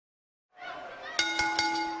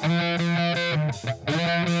The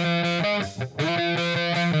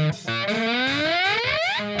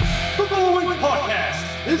following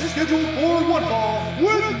podcast is scheduled for one fall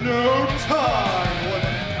with no time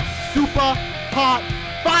limit. Super hot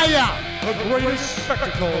fire! The greatest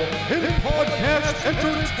spectacle in podcast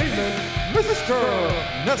entertainment, Mr.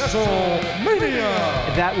 Nestlemania.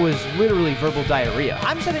 That was literally verbal diarrhea.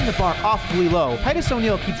 I'm setting the bar awfully low. Titus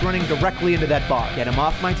O'Neil keeps running directly into that bar. Get him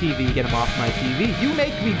off my TV, get him off my TV. You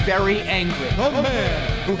make me very angry. The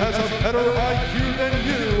man who has a better IQ than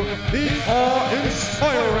you, the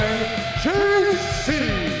awe-inspiring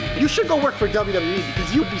JC. You should go work for WWE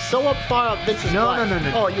because you'd be so up far up Vince's No, butt. no,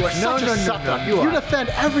 no, no. Oh, you are such a sucker. You defend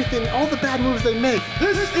everything, all the bad moves they make.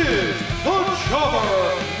 This is the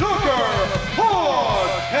Jobber Knocker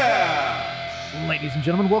Podcast. Ladies and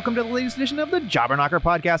gentlemen, welcome to the latest edition of the Jobber Knocker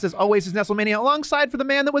Podcast. As always, is Nestlemania alongside for the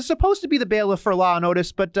man that was supposed to be the bailiff for Law and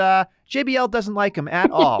Otis, but JBL doesn't like him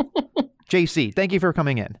at all. JC, thank you for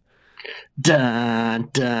coming in. Dun,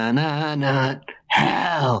 dun, dun, dun.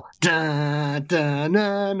 Hell. Dun, dun,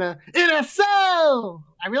 dun, dun. In a cell!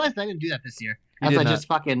 I realized I didn't do that this year. As I just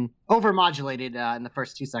fucking overmodulated in the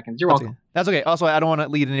first 2 seconds. You're welcome. That's okay. Also, I don't want to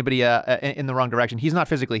lead anybody in the wrong direction. He's not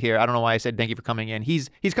physically here. I don't know why I said thank you for coming in. He's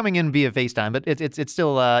coming in via FaceTime, but it's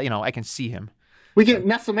still I can see him. We get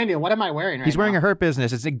Nestlemania. What am I wearing right now? He's wearing a Hurt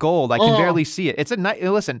Business. It's in gold. I can barely see it. It's a nice.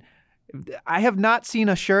 Listen, I have not seen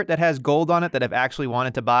a shirt that has gold on it that I've actually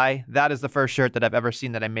wanted to buy. That is the first shirt that I've ever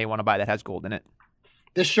seen that I may want to buy that has gold in it.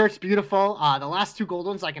 This shirt's beautiful. The last two gold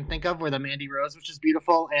ones I can think of were the Mandy Rose, which is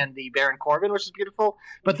beautiful, and the Baron Corbin, which is beautiful.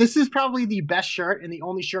 But this is probably the best shirt and the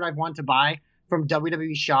only shirt I've wanted to buy from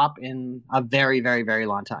WWE Shop in a very, very, very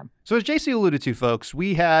long time. So as JC alluded to, folks,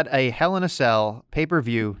 we had a Hell in a Cell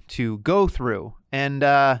pay-per-view to go through. And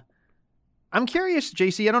I'm curious,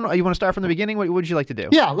 JC, I don't know, you want to start from the beginning? What would you like to do?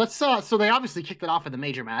 Yeah, let's. So they obviously kicked it off with a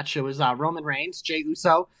major match. It was Roman Reigns, Jey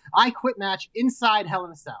Uso, I Quit match inside Hell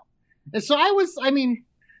in a Cell. And so I was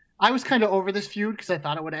kind of over this feud because I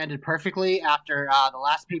thought it would have ended perfectly after the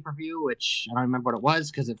last pay-per-view, which I don't remember what it was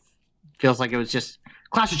because it feels like it was just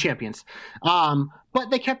Clash of Champions. But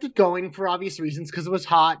they kept it going for obvious reasons because it was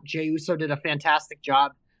hot. Jey Uso did a fantastic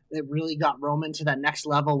job. It really got Roman to that next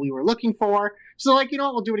level we were looking for. So, you know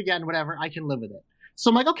what? We'll do it again, whatever. I can live with it. So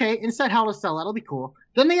I'm like, okay, inside Hell in a Cell, that'll be cool.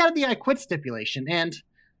 Then they added the I Quit stipulation. And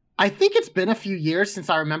I think it's been a few years since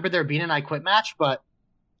I remember there being an I Quit match, but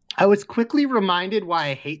I was quickly reminded why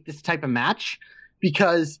I hate this type of match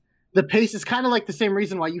because the pace is kind of like the same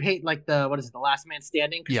reason why you hate the Last Man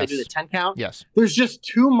Standing because they do the 10 count. Yes. There's just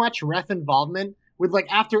too much ref involvement with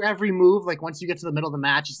after every move, once you get to the middle of the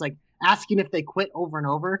match, it's asking if they quit over and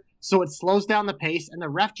over. So it slows down the pace and the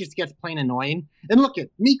ref just gets plain annoying. And look at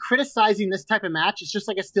me criticizing this type of match. It's just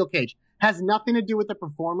like a steel cage. Has nothing to do with the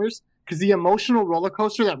performers because the emotional roller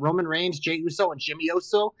coaster that Roman Reigns, Jey Uso, and Jimmy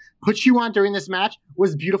Uso put you on during this match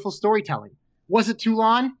was beautiful storytelling. Was it too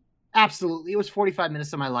long? Absolutely. It was 45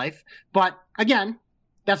 minutes of my life. But again,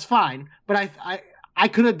 that's fine. But I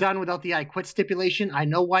could have done without the I Quit stipulation. I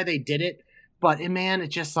know why they did it. But man,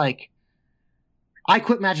 it's just I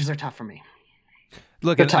Quit matches are tough for me.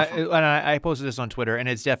 Look, and I posted this on Twitter, and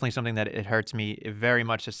it's definitely something that it hurts me very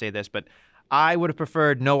much to say this, but I would have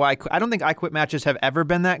preferred no I Quit. I don't think I Quit matches have ever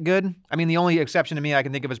been that good. I mean, the only exception to me I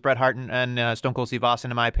can think of is Bret Hart and Stone Cold Steve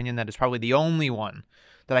Austin, in my opinion. That is probably the only one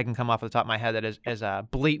that I can come off the top of my head that is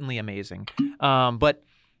blatantly amazing. But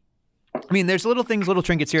I mean, there's little things, little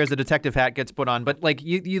trinkets here as the detective hat gets put on. But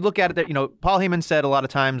you look at it, that Paul Heyman said a lot of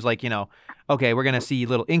times, okay, we're gonna see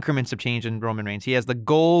little increments of change in Roman Reigns. He has the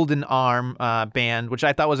golden arm band, which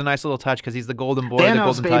I thought was a nice little touch because he's the golden boy,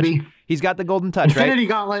 Thanos, the golden baby. touch. He's got the golden touch, Infinity right?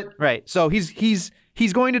 Gauntlet. Right. So he's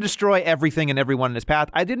going to destroy everything and everyone in his path.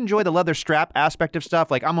 I did enjoy the leather strap aspect of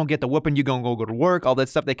stuff. I'm gonna get the whooping, you gonna go to work, all that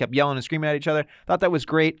stuff. They kept yelling and screaming at each other. Thought that was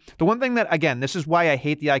great. The one thing that, again, this is why I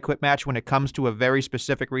hate the I Quit match when it comes to a very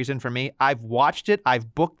specific reason for me. I've watched it,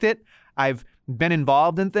 I've booked it, I've been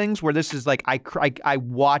involved in things where this is I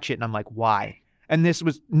watch it and I'm like, why? And this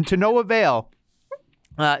was to no avail.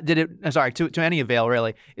 To any avail,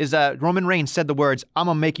 really, is Roman Reigns said the words, I'm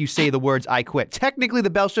going to make you say the words, I quit. Technically, the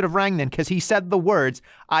bell should have rang then because he said the words,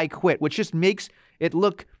 I quit, which just makes it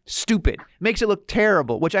look stupid, makes it look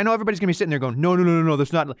terrible, which I know everybody's going to be sitting there going, no,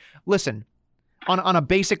 that's not. Listen, on a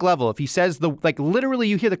basic level, if he says literally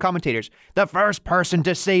you hear the commentators, the first person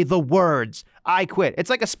to say the words, I quit. It's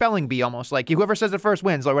like a spelling bee almost, whoever says it first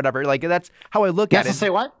wins or whatever. That's how I look at it. To say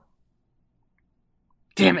what?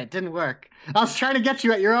 Damn it, didn't work. I was trying to get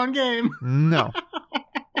you at your own game. No.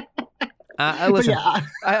 Listen,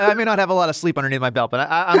 I may not have a lot of sleep underneath my belt, but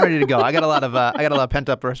I'm ready to go. I got a lot of pent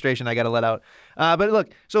up frustration I got to let out. But look,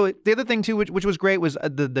 so the other thing too, which was great, was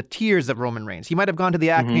the tears of Roman Reigns. He might have gone to the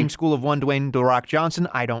acting school of one Dwayne The Rock Johnson.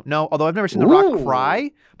 I don't know. Although I've never seen The Rock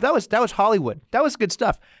cry. But that was Hollywood. That was good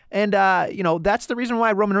stuff. And that's the reason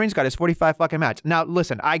why Roman Reigns got his 45 fucking match. Now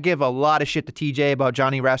listen, I give a lot of shit to TJ about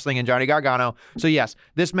Johnny Wrestling and Johnny Gargano. So yes,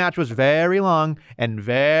 this match was very long and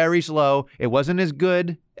very slow. It wasn't as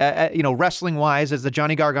good, wrestling wise as the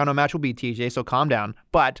Johnny Gargano match will be, TJ. So calm down.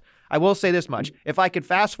 But I will say this much. If I could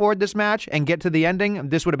fast forward this match and get to the ending,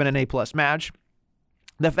 this would have been an A+ match.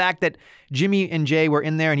 The fact that Jimmy and Jay were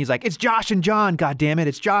in there and he's like, it's Josh and John, God damn it,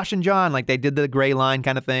 it's Josh and John. Like they did the gray line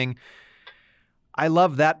kind of thing. I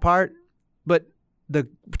love that part. But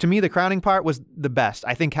to me, the crowning part was the best.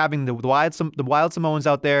 I think having the Wild Samoans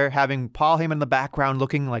out there, having Paul Heyman in the background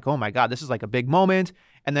looking like, oh my God, this is like a big moment.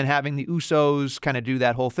 And then having the Usos kind of do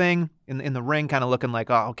that whole thing in the ring, kind of looking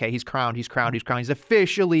like, oh, okay, he's crowned. He's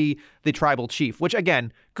officially the tribal chief, which,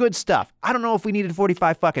 again, good stuff. I don't know if we needed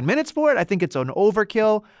 45 fucking minutes for it. I think it's an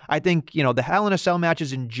overkill. I think, the Hell in a Cell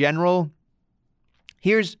matches in general,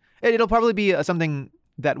 it'll probably be something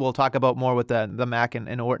that we'll talk about more with the Mac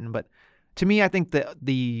and Orton. But to me, I think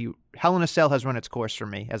the Hell in a Cell has run its course for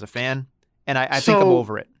me as a fan, and I think I'm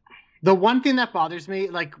over it. The one thing that bothers me,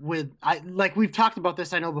 we've talked about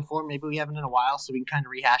this, I know before, maybe we haven't in a while, so we can kind of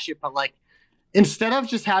rehash it, but instead of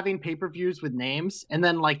just having pay-per-views with names and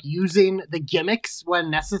then using the gimmicks when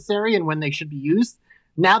necessary and when they should be used,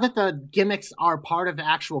 now that the gimmicks are part of the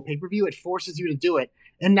actual pay-per-view, it forces you to do it.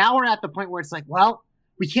 And now we're at the point where it's like, well,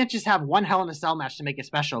 we can't just have one Hell in a Cell match to make it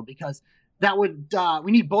special, because that would,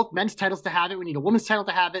 we need both men's titles to have it, we need a women's title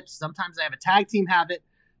to have it, sometimes I have a tag team have it.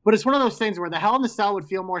 But it's one of those things where the Hell in a Cell would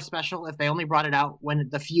feel more special if they only brought it out when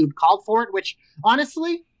the feud called for it, which,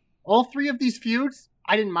 honestly, all three of these feuds,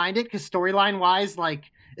 I didn't mind it, because storyline-wise,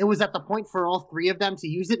 it was at the point for all three of them to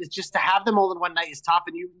use it. It's just to have them all in one night is tough,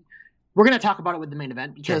 and we're going to talk about it with the main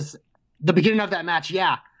event, because the beginning of that match,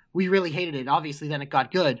 we really hated it. Obviously, then it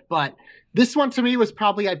got good. But this one, to me, was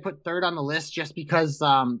probably, I'd put third on the list, just because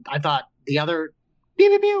I thought the other...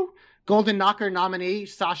 Golden Knocker nominee,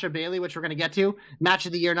 Sasha Bailey, which we're going to get to, Match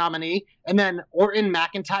of the Year nominee, and then Orton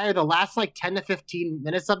McIntyre, the last 10 to 15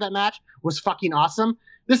 minutes of that match was fucking awesome.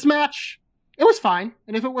 This match, it was fine,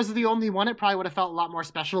 and if it was the only one, it probably would have felt a lot more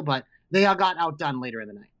special, but they all got outdone later in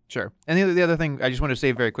the night. Sure. And the other thing I just want to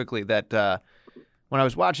say very quickly, that when I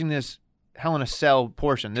was watching this Hell in a Cell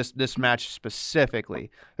portion, this match specifically,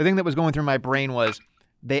 the thing that was going through my brain was,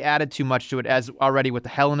 they added too much to it, as already with the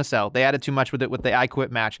Hell in a Cell. They added too much with it with the I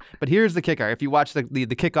Quit match. But here's the kicker. If you watch the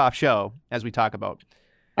kickoff show, as we talk about.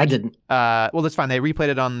 I didn't. Well, that's fine. They replayed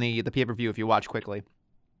it on the pay-per-view if you watch quickly.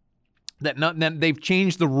 That they've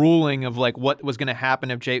changed the ruling of what was going to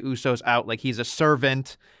happen if Jey Uso's out. He's a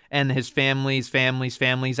servant and his family's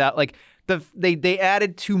out. They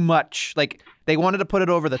added too much. They wanted to put it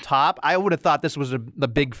over the top. I would have thought this was the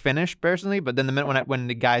big finish personally, but then the minute when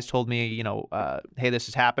the guys told me, hey, this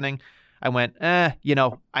is happening, I went, I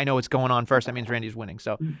know what's going on first. That means Randy's winning.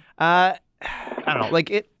 So, I don't know.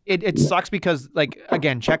 It sucks because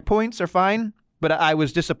again, checkpoints are fine, but I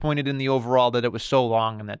was disappointed in the overall that it was so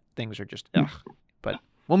long and that things are just ugh. But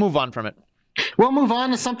we'll move on from it. We'll move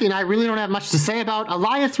on to something I really don't have much to say about.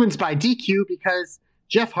 Elias wins by DQ because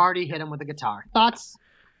Jeff Hardy hit him with a guitar. Thoughts?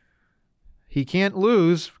 He can't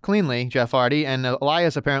lose cleanly, Jeff Hardy, and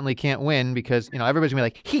Elias apparently can't win because, everybody's going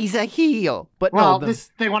to be like, he's a heel. But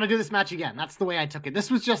they want to do this match again. That's the way I took it.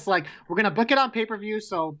 This was just we're going to book it on pay-per-view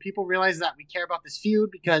so people realize that we care about this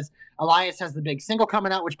feud because Elias has the big single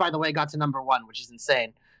coming out, which, by the way, got to number 1, which is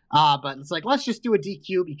insane. But it's let's just do a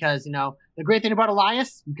DQ because, the great thing about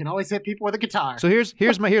Elias, you can always hit people with a guitar. So this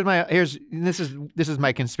is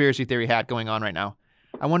my conspiracy theory hat going on right now.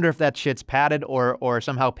 I wonder if that shit's padded or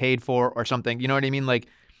somehow paid for or something. You know what I mean?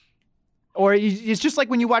 Or it's just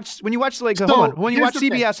when you watch when you watch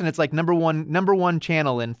CBS and it's number one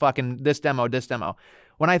channel in fucking this demo.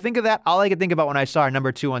 When I think of that, all I could think about when I saw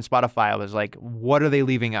number 2 on Spotify, I was like, what are they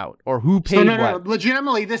leaving out or who paid what? No.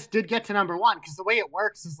 Legitimately, this did get to number 1 because the way it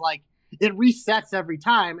works is it resets every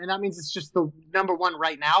time, and that means it's just the number 1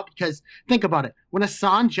 right now. Because think about it, when a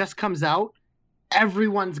song just comes out,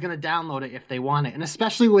 everyone's going to download it if they want it. And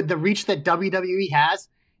especially with the reach that WWE has,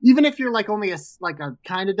 even if you're only a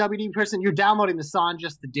kind of WWE person, you're downloading the song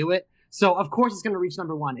just to do it. So of course it's going to reach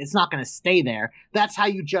number 1. It's not going to stay there. That's how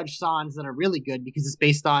you judge songs that are really good because it's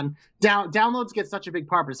based on downloads get such a big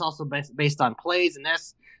part, but it's also based on plays and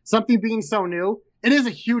this. Something being so new, it is a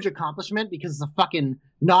huge accomplishment because it's a fucking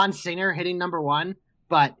non-singer hitting number 1,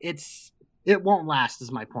 but it won't last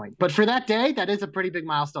is my point. But for that day, that is a pretty big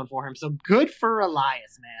milestone for him. So good for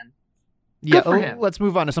Elias, man. Good for him. Let's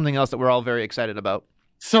move on to something else that we're all very excited about.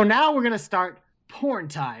 So now we're going to start porn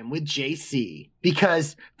time with JC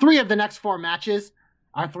because 3 of the next 4 matches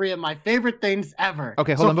are 3 of my favorite things ever.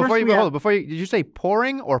 Okay, hold on. Before you, did you say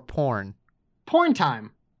pouring or porn? Porn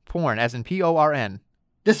time. Porn, as in PORN.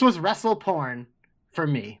 This was wrestle porn for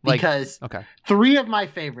me because 3 of my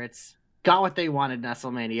favorites got what they wanted in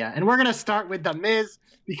WrestleMania. And we're going to start with The Miz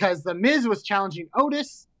because The Miz was challenging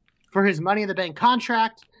Otis for his Money in the Bank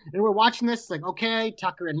contract. And we're watching this like, okay,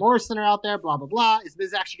 Tucker and Morrison are out there, blah, blah, blah. Is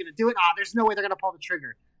Miz actually going to do it? There's no way they're going to pull the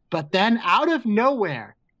trigger. But then out of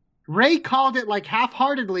nowhere, Ray called it like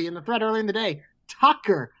half-heartedly in the thread early in the day.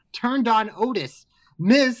 Tucker turned on Otis.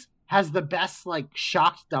 Miz has the best, like,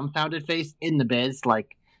 shocked, dumbfounded face in the biz.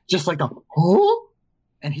 Like, just like a, oh?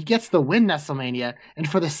 And he gets the win WrestleMania. And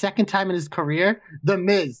for the second time in his career, The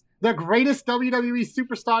Miz, the greatest WWE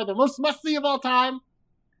superstar, the most must-see of all time,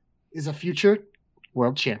 is a future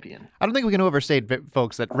world champion. I don't think we can overstate,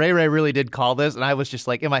 folks, that Ray really did call this. And I was just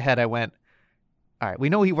like, in my head, I went, all right, we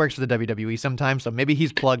know he works for the WWE sometimes, so maybe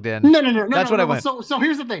he's plugged in. No. That's what I went. So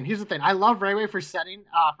here's the thing. I love Ray for saying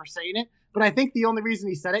it, but I think the only reason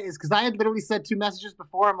he said it is because I had literally said 2 messages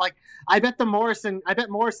before. I'm like, I bet Morrison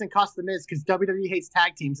cost The Miz because WWE hates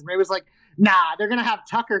tag teams, and Ray was like, nah, they're gonna have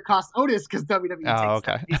Tucker cost Otis because WWE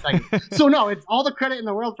takes tag teams. So no, it's all the credit in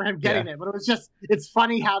the world for him getting it, but it's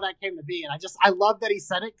funny how that came to be, and I love that he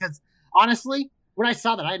said it because honestly, when I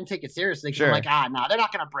saw that, I didn't take it seriously. Sure. I'm like, no, they're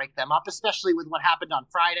not going to break them up, especially with what happened on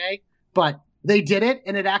Friday. But they did it,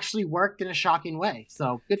 and it actually worked in a shocking way.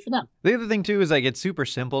 So good for them. The other thing, too, is like it's super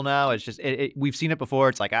simple now. It's just we've seen it before.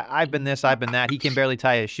 It's like, I've been this, I've been that. He can barely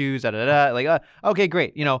tie his shoes, da-da-da. Like, okay,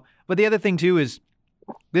 great. But the other thing, too, is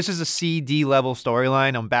this is a C-D level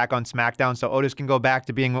storyline. I'm back on SmackDown, so Otis can go back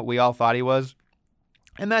to being what we all thought he was.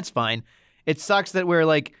 And that's fine. It sucks that we're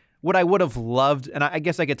like, what I would have loved, and I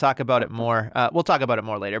guess I could talk about it more. We'll talk about it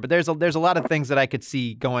more later. But there's a lot of things that I could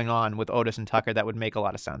see going on with Otis and Tucker that would make a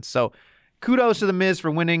lot of sense. So kudos to The Miz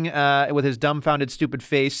for winning with his dumbfounded, stupid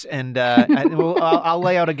face. And I'll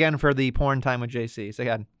lay out again for the porn time with JC. So go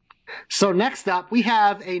ahead. So next up, we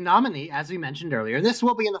have a nominee, as we mentioned earlier. This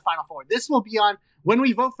will be in the Final Four. This will be on, when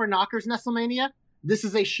we vote for Knockers in WrestleMania, this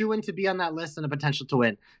is a shoo-in to be on that list and a potential to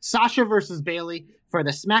win. Sasha versus Bayley for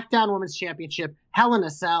the SmackDown Women's Championship, Hell in a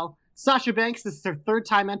Cell. Sasha Banks, this is her 3rd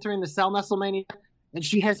time entering the Cell WrestleMania, and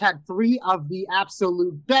she has had 3 of the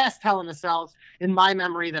absolute best Hell in a Cells in my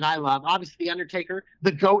memory that I love. Obviously, The Undertaker,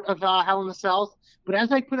 the GOAT of Hell in a Cells. But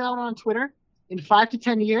as I put out on Twitter, in 5 to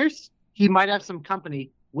 10 years, he might have some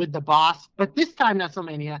company with the boss. But this time,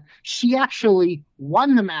 WrestleMania, she actually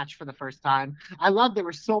won the match for the first time. I love there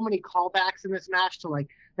were so many callbacks in this match to like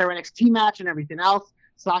their NXT match and everything else.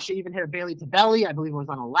 Sasha even hit a Bayley to belly. I believe it was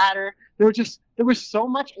on a ladder. There was so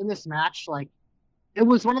much in this match. Like, it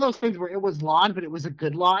was one of those things where it was long, but it was a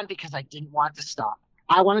good long because I didn't want to stop.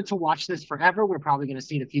 I wanted to watch this forever. We're probably going to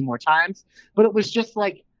see it a few more times. But it was just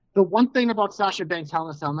like the one thing about Sasha Banks Hell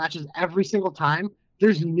in a Cell matches, every single time,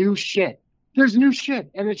 there's new shit.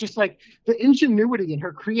 And it's just like the ingenuity and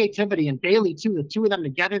her creativity, and Bayley too, the 2 of them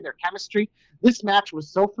together, their chemistry. This match was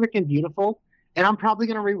so freaking beautiful. And I'm probably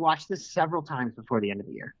going to rewatch this several times before the end of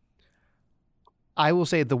the year. I will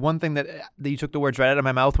say the one thing that you took the words right out of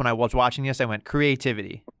my mouth when I was watching this, I went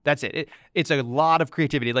creativity. That's it. It's a lot of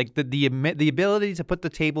creativity. Like the ability to put the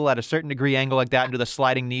table at a certain degree angle like that, and do the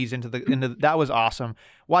sliding knees into that was awesome.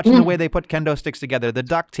 Watching the way they put kendo sticks together, the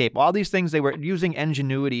duct tape, all these things, they were using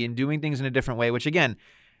ingenuity and doing things in a different way, which again,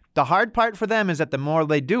 the hard part for them is that the more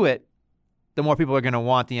they do it, the more people are going to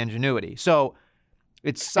want the ingenuity. So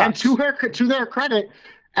it sucks. And to their credit,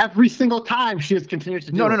 every single time she has continued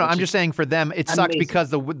to do it. No. I'm just saying for them, it sucks because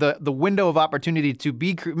the window of opportunity to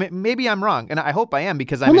be. Maybe I'm wrong, and I hope I am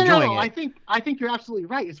because I'm enjoying it. I think you're absolutely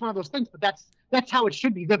right. It's one of those things, but that's how it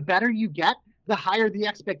should be. The better you get, the higher the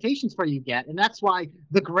expectations for you get, and that's why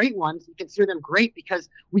the great ones, we consider them great because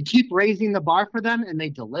we keep raising the bar for them and they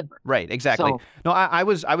deliver. Right. Exactly. So, no, I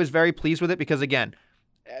was very pleased with it because again,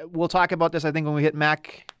 we'll talk about this I think when we hit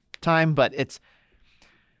Mac time, but it's.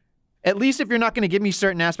 At least if you're not going to give me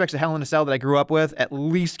certain aspects of Hell in a Cell that I grew up with, at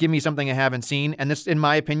least give me something I haven't seen. And this, in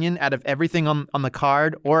my opinion, out of everything on the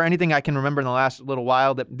card or anything I can remember in the last little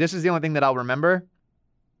while, that this is the only thing that I'll remember.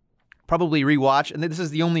 Probably rewatch. And this is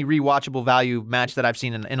the only rewatchable value match that I've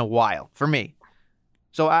seen in a while for me.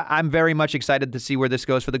 So I'm very much excited to see where this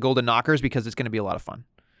goes for the Golden Knockers because it's going to be a lot of fun.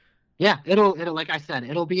 Yeah, it'll like I said,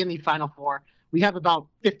 it'll be in the Final Four. We have about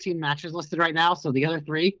 15 matches listed right now, so the other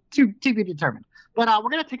 3 to be determined. But we're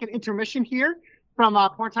going to take an intermission here from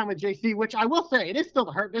Porn Time with JC, which I will say, it is still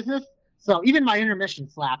the Hurt Business. So even my intermission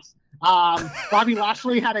slaps. Bobby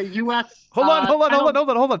Lashley had a U.S. Hold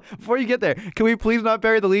on. Before you get there, can we please not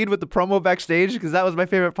bury the lead with the promo backstage? Because that was my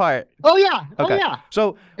favorite part. Oh, yeah. Okay. Oh, yeah.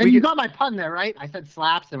 So you got my pun there, right? I said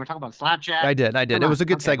slaps, and we're talking about Slapjack. I did. It was a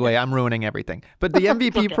good segue. Good. I'm ruining everything. But the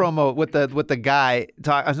MVP promo with the guy.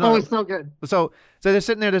 Oh, it's so good. So they're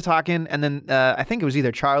sitting there, they're talking, and then I think it was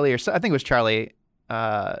either Charlie I think it was Charlie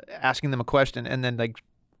asking them a question, and then like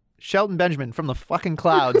Shelton Benjamin from the fucking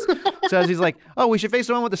clouds says, he's like, oh, we should face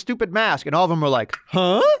the one with the stupid mask. And all of them were like,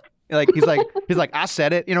 huh? Like he's like, I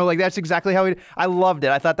said it. Like that's exactly how I loved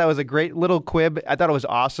it. I thought that was a great little quib. I thought it was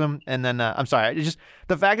awesome. And then I'm sorry, it's just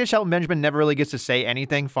the fact that Shelton Benjamin never really gets to say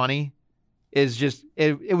anything funny is just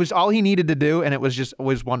it was all he needed to do, and it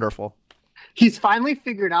was wonderful. He's finally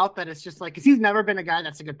figured out that it's just like, because he's never been a guy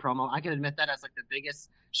that's a good promo. I can admit that as like the biggest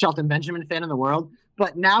Shelton Benjamin fan in the world.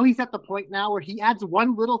 But now he's at the point now where he adds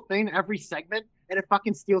one little thing every segment and it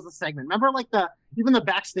fucking steals the segment. Remember like even the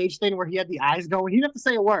backstage thing where he had the eyes going? He didn't have to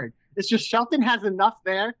say a word. It's just Shelton has enough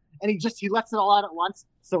there and he lets it all out at once.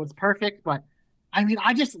 So it's perfect. But I mean,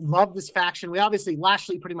 I just love this faction. We obviously,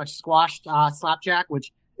 Lashley pretty much squashed Slapjack,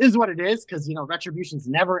 which is what it is because, Retribution's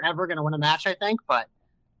never, ever going to win a match, I think. But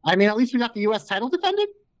I mean, at least we got the U.S. title defended.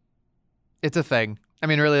 It's a thing. I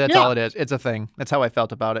mean, really, that's all it is. It's a thing. That's how I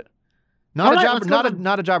felt about it. Not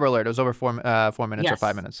a jobber alert. It was over 4 minutes or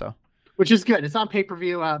 5 minutes. So, which is good. It's on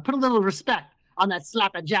pay-per-view. Put a little respect on that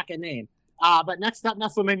Slapjack name. But next up,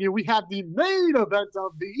 WrestleMania, we have the main event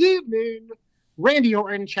of the evening. Randy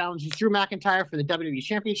Orton challenges Drew McIntyre for the WWE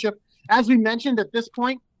Championship. As we mentioned at this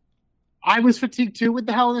point, I was fatigued too with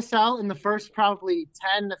the Hell in a Cell in the first probably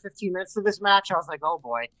 10 to 15 minutes of this match. I was like, oh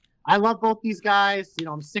boy, I love both these guys.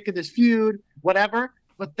 I'm sick of this feud, whatever.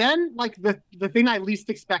 But then like the thing I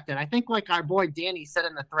least expected, I think like our boy Danny said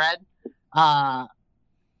in the thread,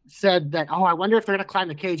 said that, oh, I wonder if they're going to climb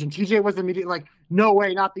the cage. And TJ was immediately like, no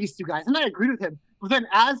way, not these two guys. And I agreed with him. But then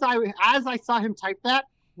as I saw him type that,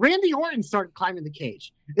 Randy Orton started climbing the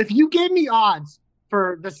cage. If you gave me odds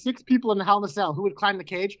for the 6 people in the Hell in a Cell who would climb the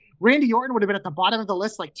cage, Randy Orton would have been at the bottom of the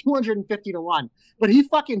list like 250 to 1. But he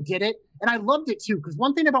fucking did it. And I loved it too, because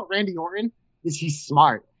one thing about Randy Orton is he's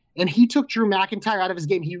smart. And he took Drew McIntyre out of his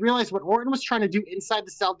game. He realized what Orton was trying to do inside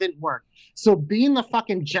the cell didn't work. So being the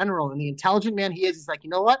fucking general and the intelligent man he is, he's like, you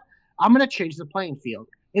know what? I'm going to change the playing field.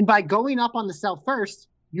 And by going up on the cell first,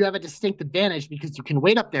 you have a distinct advantage because you can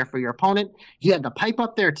wait up there for your opponent. He had the pipe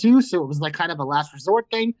up there too, so it was like kind of a last resort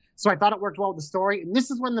thing. So I thought it worked well with the story. And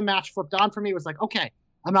this is when the match flipped on for me. It was like, okay,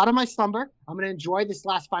 I'm out of my slumber. I'm going to enjoy this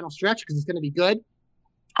last final stretch because it's going to be good.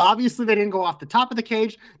 Obviously, they didn't go off the top of the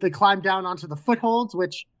cage. They climbed down onto the footholds,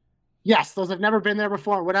 which, yes, those have never been there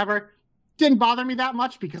before, whatever. Didn't bother me that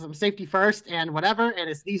much because I'm safety first and whatever. And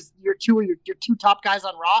it's your two top guys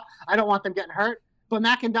on Raw. I don't want them getting hurt. But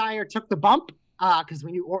McIntyre took the bump because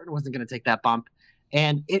we knew Orton wasn't going to take that bump.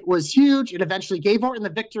 And it was huge. It eventually gave Orton the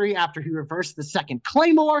victory after he reversed the second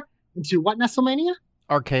Claymore into what, WrestleMania?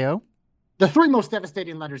 RKO. The 3 most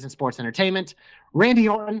devastating letters in sports entertainment. Randy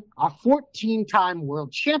Orton, a 14-time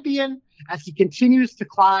world champion, as he continues to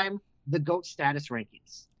climb the GOAT status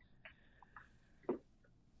rankings.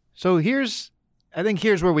 So I think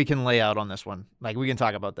here's where we can lay out on this one. Like, we can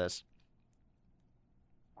talk about this.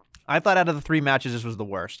 I thought out of the 3 matches, this was the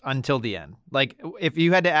worst until the end. Like, if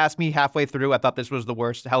you had to ask me halfway through, I thought this was the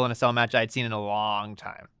worst Hell in a Cell match I'd seen in a long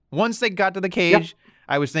time. Once they got to the cage,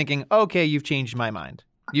 I was thinking, okay, you've changed my mind.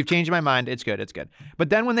 You've changed my mind. It's good. It's good. But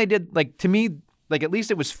then when they did, like, to me, like, at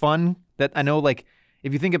least it was fun that I know, like,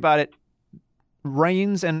 if you think about it,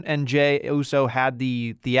 Reigns and Jey Uso had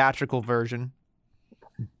the theatrical version.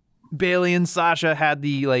 Bayley and Sasha had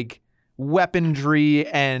the, like, weaponry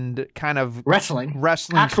and kind of wrestling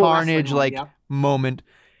carnage moment.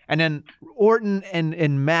 And then Orton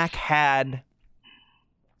and Mac had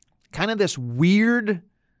kind of this weird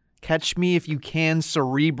catch me if you can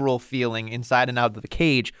cerebral feeling inside and out of the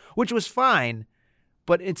cage, which was fine.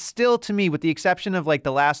 But it's still, to me, with the exception of like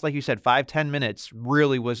the last, like you said, 5-10 minutes,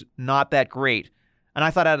 really was not that great. And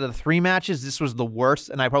I thought out of the 3 matches, this was the worst,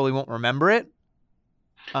 and I probably won't remember it.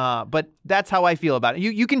 But that's how I feel about it.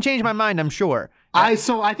 You can change my mind, I'm sure.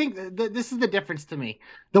 So I think this is the difference to me.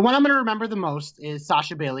 The one I'm going to remember the most is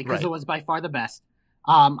Sasha Bayley because it was by far the best.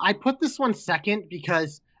 I put this one second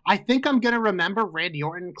because I think I'm going to remember Randy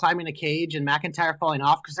Orton climbing a cage and McIntyre falling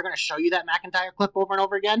off because they're going to show you that McIntyre clip over and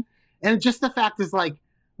over again. And just the fact is, like,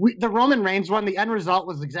 the Roman Reigns one, the end result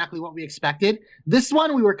was exactly what we expected. This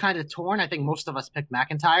one, we were kind of torn. I think most of us picked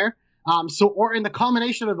McIntyre. So Orton, the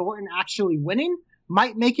culmination of Orton actually winning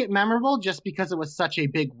might make it memorable just because it was such a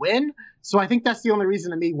big win. So I think that's the only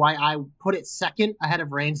reason to me why I put it second ahead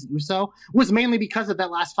of Reigns and Uso, was mainly because of that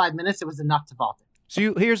last 5 minutes. It was enough to vault it.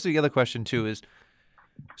 So here's the other question too is,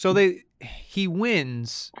 so he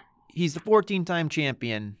wins, he's the 14-time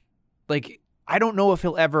champion. Like, I don't know if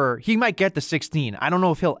he might get to 16. I don't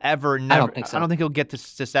know if he'll ever, I don't think so. I don't think he'll get to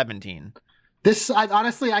 17.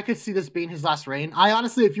 Honestly, I could see this being his last reign.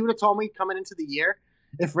 If you would have told me coming into the year,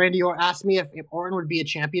 if Randy Orton asked me if Orton would be a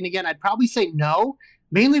champion again, I'd probably say no,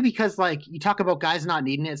 mainly because, like, you talk about guys not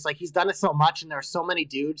needing it. It's like he's done it so much and there are so many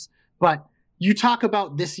dudes, but you talk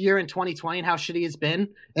about this year in 2020 and how shitty it's been,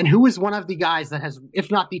 and who is one of the guys that has,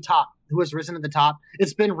 if not the top, who has risen to the top?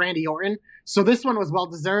 It's been Randy Orton. So this one was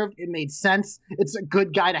well-deserved. It made sense. It's a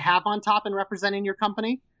good guy to have on top and representing your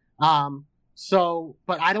company.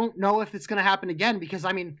 But I don't know if it's going to happen again because,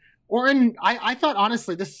 I mean, Orton, I thought,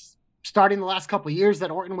 honestly, this starting the last couple of years that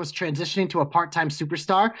Orton was transitioning to a part-time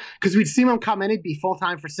superstar because we'd seen him come in, he'd be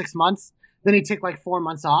full-time for 6 months, then he'd take like 4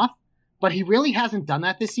 months off. But he really hasn't done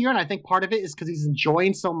that this year, and I think part of it is because he's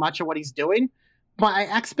enjoying so much of what he's doing. My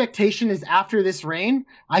expectation is after this reign,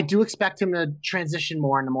 I do expect him to transition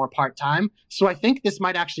more into more part-time. So I think this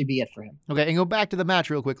might actually be it for him. Okay, and go back to the match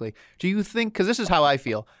real quickly. Do you think, because this is how I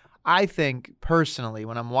feel, I think personally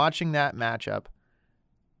when I'm watching that matchup,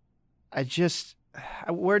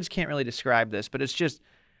 words can't really describe this, but it's just,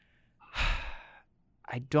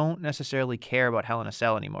 I don't necessarily care about Hell in a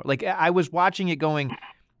Cell anymore. Like, I was watching it going,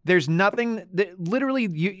 there's nothing that literally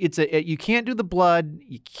you can't do the blood,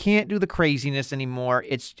 you can't do the craziness anymore.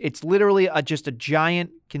 It's literally just a giant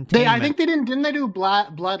containment. I think they didn't they do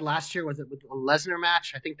blood last year? Was it with a Lesnar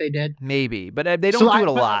match? I think they did. Maybe, but they don't do it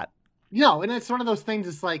a lot. No, and it's one of those things.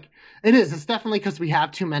 It's like it's definitely because we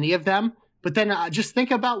have too many of them. But then just think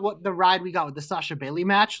about what the ride we got with the Sasha Bailey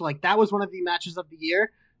match. Like, that was one of the matches of the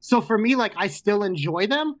year. So for me, like, I still enjoy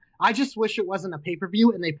them. I just wish it wasn't a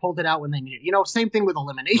pay-per-view and they pulled it out when they needed it. Same thing with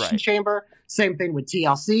Elimination Chamber. Same thing with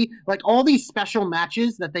TLC. Like, all these special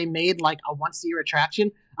matches that they made like a once-a-year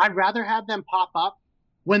attraction, I'd rather have them pop up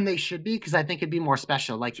when they should be because I think it'd be more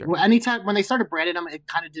special. Like, anytime when they started branding them, it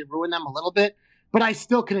kind of did ruin them a little bit. But I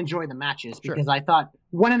still can enjoy the matches because I thought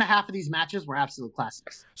 1.5 of these matches were absolute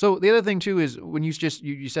classics. So the other thing, too, is when you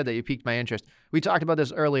said that you piqued my interest. We talked about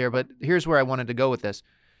this earlier, but here's where I wanted to go with this.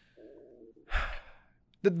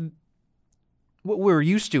 What we're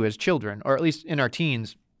used to as children, or at least in our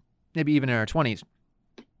teens, maybe even in our 20s,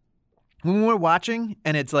 when we're watching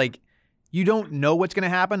and it's like you don't know what's going to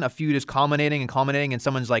happen, a feud is culminating, and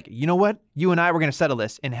someone's like, you know what? You and I were going to settle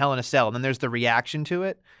this in Hell in a Cell. And then there's the reaction to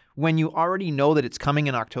it. When you already know that it's coming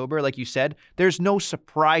in October, like you said, there's no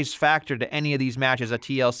surprise factor to any of these matches, a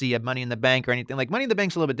TLC, a Money in the Bank, or anything. Like, Money in the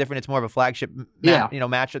Bank's a little bit different. It's more of a flagship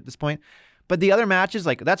match at this point. But the other matches,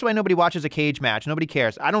 like, that's why nobody watches a cage match. Nobody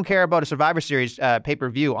cares. I don't care about a Survivor Series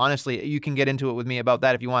pay-per-view. Honestly, you can get into it with me about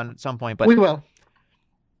that if you want at some point. But we will.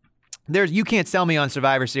 You can't sell me on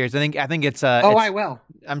Survivor Series. I think it's. I will.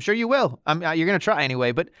 I'm sure you will. You're gonna try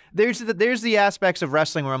anyway. But there's the aspects of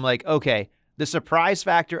wrestling where I'm like, okay, the surprise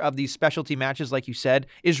factor of these specialty matches, like you said,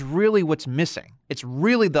 is really what's missing. It's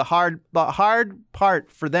really the hard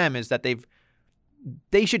part for them is that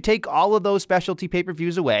they should take all of those specialty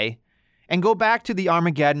pay-per-views away. And go back to the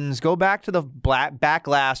Armageddons, go back to the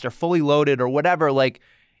Backlash or Fully Loaded or whatever, like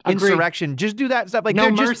Insurrection. Just do that stuff. Like, No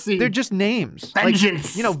Mercy. They're just names.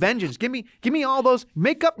 Vengeance. Like, Vengeance. Give me all those.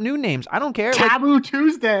 Make up new names. I don't care. Taboo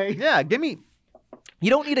Tuesday. Yeah, give me. You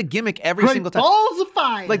don't need a gimmick every single time. Balls of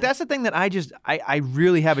fire. Like, that's the thing that I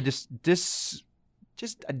really have just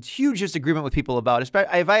a huge disagreement with people about. If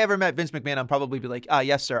I ever met Vince McMahon, I'd probably be like,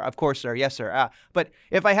 yes, sir. Of course, sir. Yes, sir. But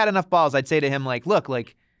if I had enough balls, I'd say to him, like, look,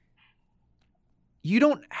 like, you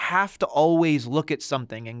don't have to always look at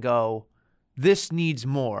something and go, this needs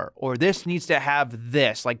more, or this needs to have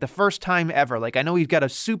this. Like, the first time ever. Like, I know he's got a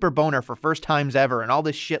super boner for first times ever and all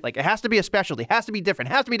this shit. Like, it has to be a specialty. It has to be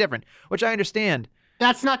different. Which I understand.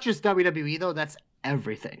 That's not just WWE, though. That's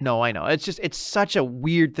everything. No, I know. It's such a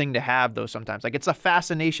weird thing to have, though, sometimes. Like, it's a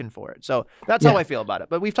fascination for it. So that's how I feel about it.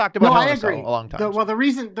 But we've talked about Hell in a Cell a long time.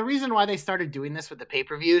 The reason why they started doing this with the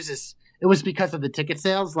pay-per-views is it was because of the ticket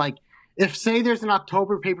sales. Like, if, say, there's an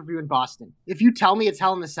October pay-per-view in Boston, if you tell me it's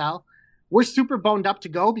Hell in a Cell, we're super boned up to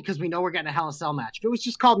go because we know we're getting a Hell in a Cell match. If it was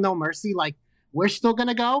just called No Mercy, like, we're still going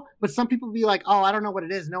to go. But some people be like, oh, I don't know what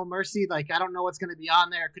it is. No Mercy. Like, I don't know what's going to be on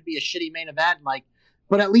there. It could be a shitty main event. Like,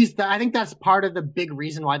 but at least I think that's part of the big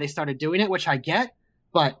reason why they started doing it, which I get.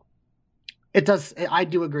 But I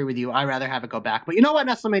do agree with you. I'd rather have it go back. But you know what,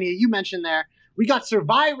 Nestlemania, you mentioned there, we got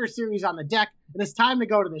Survivor Series on the deck, and it's time to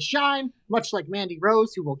go to the Shine, much like Mandy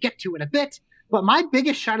Rose, who we'll get to in a bit. But my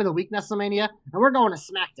biggest shot of the week, Nestlemania, and we're going to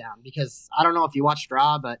SmackDown because I don't know if you watched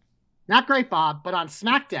Raw, but not great, Bob. But on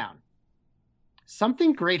SmackDown,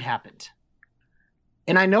 something great happened.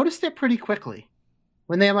 And I noticed it pretty quickly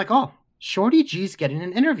when they're like, oh, Shorty G's getting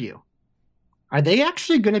an interview. Are they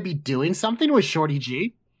actually going to be doing something with Shorty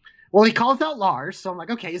G? Well, he calls out Lars, so I'm like,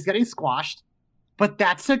 okay, he's getting squashed. But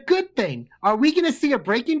that's a good thing. Are we going to see a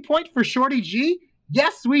breaking point for Shorty G?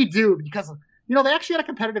 Yes, we do. Because, they actually had a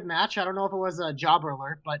competitive match. I don't know if it was a jobber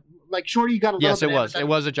alert, but like Shorty got a little bit. Yes, it was. It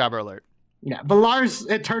was a jobber alert. Yeah, but Lars,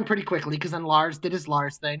 it turned pretty quickly because then Lars did his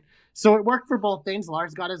Lars thing. So it worked for both things.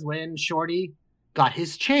 Lars got his win. Shorty got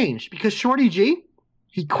his change because Shorty G,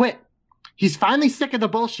 he quit. He's finally sick of the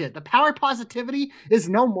bullshit. The power positivity is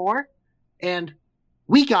no more. And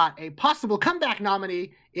we got a possible comeback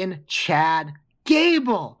nominee in Chad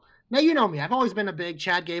Gable. Now, you know me. I've always been a big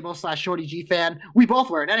Chad Gable / Shorty G fan. We both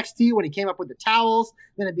were in NXT when he came up with the towels.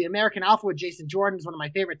 Then at the American Alpha with Jason Jordan is one of my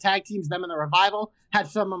favorite tag teams. Them and the Revival had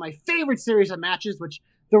some of my favorite series of matches, which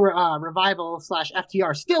the Revival /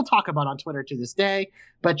 FTR still talk about on Twitter to this day.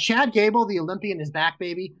 But Chad Gable, the Olympian, is back,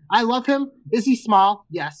 baby. I love him. Is he small?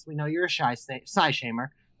 Yes, we know you're a size shamer.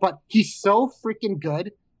 But he's so freaking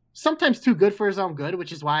good. Sometimes too good for his own good,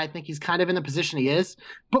 which is why I think he's kind of in the position he is.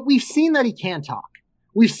 But we've seen that he can talk.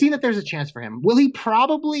 We've seen that there's a chance for him. Will he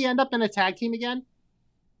probably end up in a tag team again?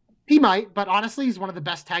 He might, but honestly, he's one of the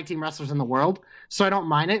best tag team wrestlers in the world, so I don't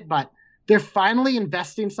mind it. But they're finally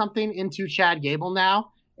investing something into Chad Gable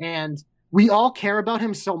now, and we all care about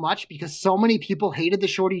him so much because so many people hated the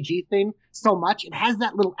Shorty G thing so much. It has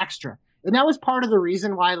that little extra. And that was part of the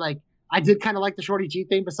reason why, I did kind of like the Shorty G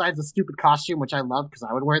thing besides the stupid costume, which I love because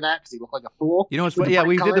I would wear that because he looked like a fool. You know what's funny? Yeah,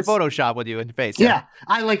 we did the Photoshop with you in your face. Yeah,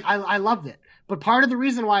 I loved it. But part of the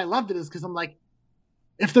reason why I loved it is because I'm like,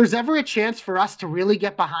 if there's ever a chance for us to really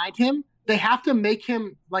get behind him, they have to make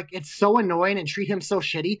him it's so annoying and treat him so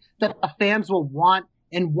shitty that the fans will want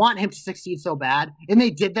him to succeed so bad. And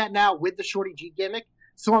they did that now with the Shorty G gimmick.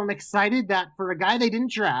 So I'm excited that for a guy they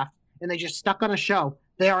didn't draft and they just stuck on a show,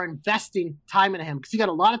 they are investing time into him because he got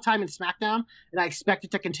a lot of time in SmackDown, and I expect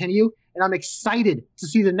it to continue. And I'm excited to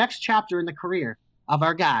see the next chapter in the career of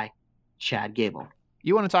our guy, Chad Gable.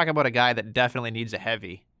 You want to talk about a guy that definitely needs a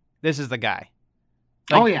heavy. This is the guy.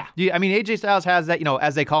 Oh, yeah. AJ Styles has that,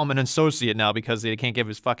 as they call him, an associate now because they can't give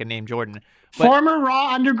his fucking name Jordan. But former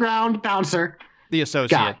Raw Underground bouncer. The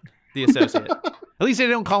associate. Guy. The associate. At least they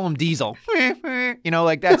don't call him Diesel. That'd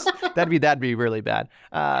be really bad.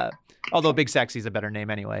 Although Big Sexy's a better name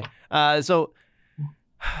anyway. So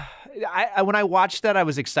when I watched that, I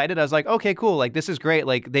was excited. I was like, okay, cool. This is great.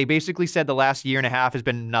 They basically said the last year and a half has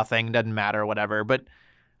been nothing, doesn't matter, whatever. But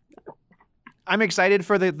I'm excited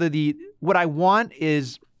for the what I want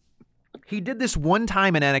is he did this one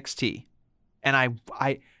time in NXT. And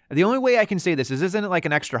I the only way I can say this isn't like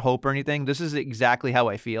an extra hope or anything. This is exactly how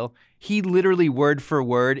I feel. He literally word for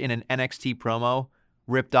word in an NXT promo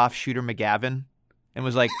ripped off Shooter McGavin and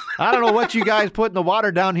was like, I don't know what you guys put in the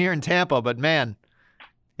water down here in Tampa, but man,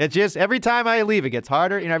 it's just every time I leave, it gets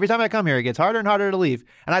harder. Every time I come here, it gets harder and harder to leave.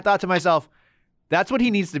 And I thought to myself, that's what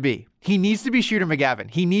he needs to be. He needs to be Shooter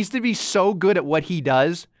McGavin. He needs to be so good at what he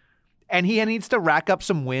does, and he needs to rack up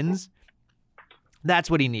some wins. That's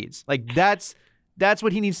what he needs. That's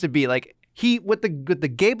what he needs to be. He with the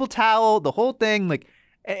Gable towel, the whole thing,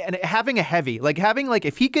 and having a heavy,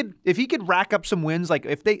 if he could rack up some wins,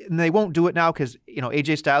 and they won't do it now because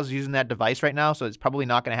AJ Styles is using that device right now, so it's probably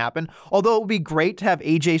not going to happen. Although it would be great to have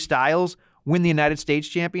AJ Styles win the United States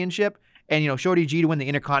Championship and Shorty G to win the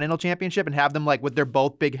Intercontinental Championship and have them with their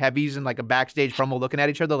both big heavies and a backstage promo looking at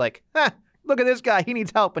each other look at this guy, he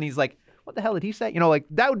needs help, and he's like, what the hell did he say?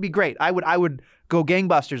 That would be great. I would go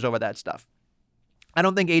gangbusters over that stuff. I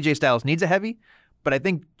don't think AJ Styles needs a heavy, but I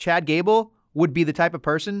think Chad Gable would be the type of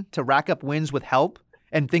person to rack up wins with help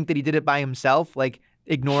and think that he did it by himself,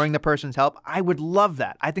 ignoring the person's help. I would love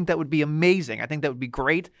that. I think that would be amazing. I think that would be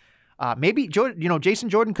great. Maybe Jason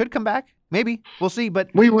Jordan could come back. Maybe we'll see. But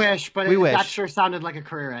we wish. That sure sounded like a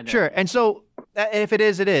career ender. Sure. And so if it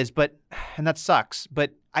is, it is. And that sucks.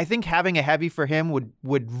 But I think having a heavy for him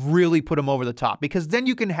would really put him over the top because then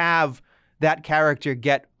you can have that character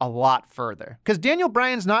get a lot further. Because Daniel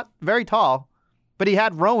Bryan's not very tall, but he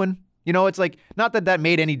had Rowan. It's not that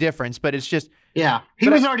made any difference, but it's just. Yeah, he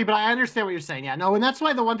was already, but I understand what you're saying. Yeah, no, and that's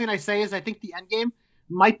why the one thing I say is I think the end game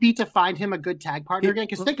might be to find him a good tag partner again.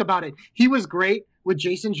 Because think about it. He was great with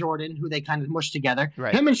Jason Jordan, who they kind of mushed together.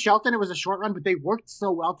 Right. Him and Shelton, it was a short run, but they worked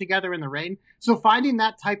so well together in the ring. So finding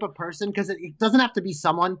that type of person, because it doesn't have to be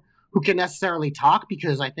someone who can necessarily talk,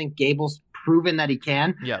 because I think Gable's proven that he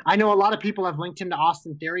can. Yeah. I know a lot of people have linked him to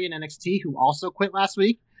Austin Theory in NXT, who also quit last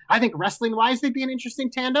week. I think wrestling-wise, they'd be an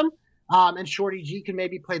interesting tandem. And Shorty G can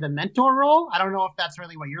maybe play the mentor role. I don't know if that's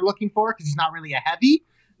really what you're looking for because he's not really a heavy,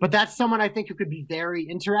 but that's someone I think who could be very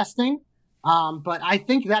interesting. But I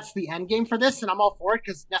think that's the end game for this, and I'm all for it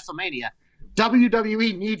because WrestleMania.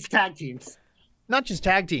 WWE needs tag teams. Not just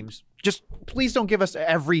tag teams. Just please don't give us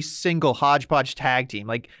every single hodgepodge tag team.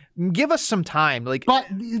 Like, give us some time. Like, but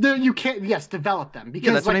you can't. Yes, develop them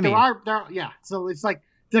because that's like what I mean. Yeah. So it's like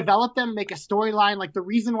develop them, make a storyline. Like the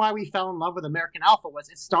reason why we fell in love with American Alpha was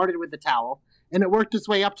it started with the towel, and it worked its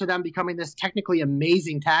way up to them becoming this technically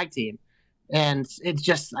amazing tag team. And it's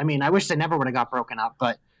just, I mean, I wish they never would have got broken up,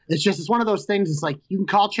 but it's one of those things. It's like you can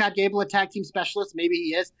call Chad Gable a tag team specialist. Maybe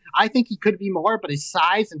he is. I think he could be more, but his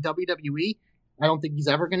size in WWE. I don't think he's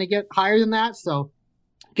ever going to get higher than that. So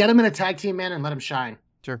get him in a tag team, man, and let him shine.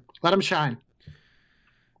 Sure. Let him shine.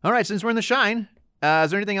 All right. Since we're in the shine, is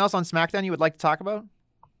there anything else on SmackDown you would like to talk about?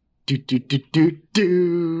 So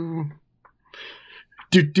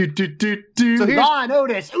Law and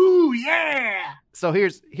Otis. Ooh, yeah. So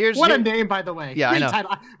here's what a name, by the way. Yeah, great I know.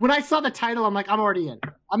 Title. When I saw the title, I'm like, I'm already in.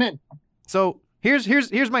 I'm in. So here's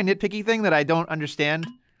my nitpicky thing that I don't understand.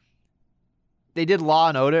 They did Law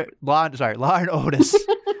and Otis,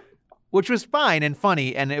 which was fine and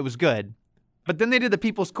funny, and it was good. But then they did the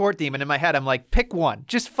People's Court theme, and in my head, I'm like, pick one.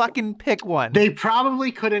 Just fucking pick one. They probably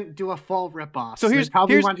couldn't do a full ripoff. So they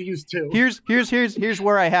probably wanted to use two. Here's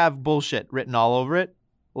where I have bullshit written all over it.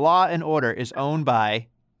 Law and Order is owned by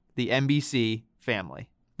the NBC family.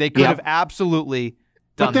 They could have absolutely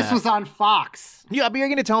done but this that. was on Fox. Yeah, but you're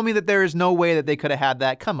going to tell me that there is no way that they could have had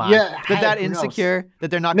that? Come on. Yeah, that who insecure knows?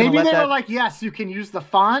 That they're not going to let that. Maybe they were like, yes, you can use the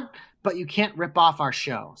font, but you can't rip off our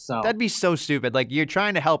show. So that'd be so stupid. Like, you're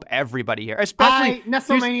trying to help everybody here. Especially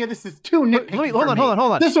WrestleMania, this is too nitpicky. Hold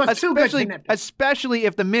on. This was too good to nitpick. Especially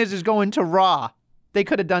if The Miz is going to Raw. They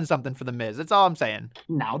could have done something for The Miz. That's all I'm saying.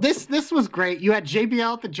 No, this was great. You had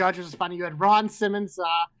JBL at the judge, which was funny. You had Ron Simmons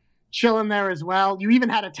chilling there as well. You even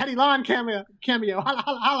had a Teddy Long cameo. Holla,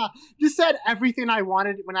 holla, holla. Just said everything I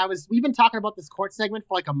wanted when we've been talking about this court segment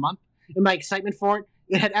for like a month in my excitement for it.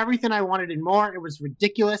 It had everything I wanted and more. It was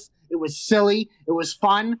ridiculous. It was silly. It was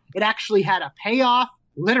fun. It actually had a payoff,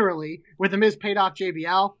 literally, where The Miz paid off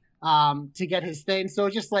JBL to get his thing. So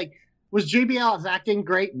it's just like, was JBL's acting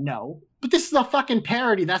great? No. But this is a fucking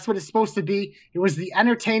parody. That's what it's supposed to be. It was the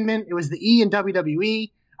entertainment. It was the E in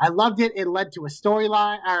WWE. I loved it. It led to a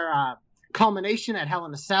storyline or culmination at Hell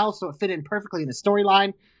in a Cell, so it fit in perfectly in the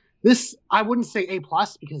storyline. This, I wouldn't say A+,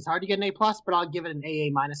 because it's hard to get an A+, but I'll give it an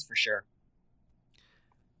AA- for sure.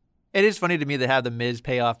 It is funny to me to have The Miz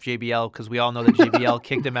pay off JBL because we all know that JBL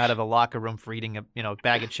kicked him out of a locker room for eating a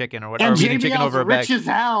bag of chicken or whatever. And eating JBL's chicken over a bag. rich as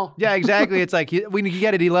hell. Yeah, exactly. It's like we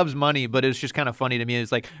get it. He loves money, but it's just kind of funny to me.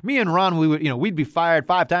 It's like me and Ron, we'd be fired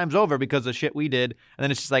 5 times over because of shit we did, and then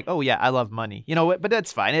it's just like, oh yeah, I love money, But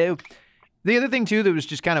that's fine. The other thing too that was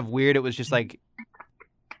just kind of weird. It was just like,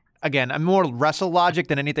 again, more wrestle logic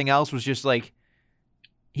than anything else. Was just like,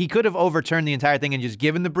 he could have overturned the entire thing and just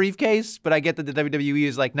given the briefcase, but I get that the WWE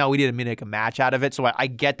is like, no, we didn't make a match out of it, so I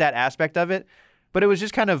get that aspect of it. But it was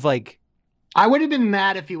just kind of like, I would have been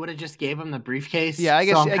mad if he would have just gave him the briefcase. Yeah, I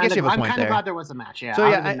guess you have a point there. I'm kind of glad there was a match. Yeah, so, I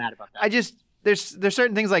would have been mad about that. There's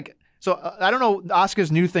certain things like, so I don't know, Asuka's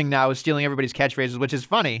new thing now is stealing everybody's catchphrases, which is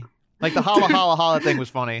funny. Like the holla, holla, holla thing was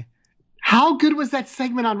funny. How good was that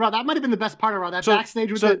segment on Raw? That might have been the best part of Raw. That backstage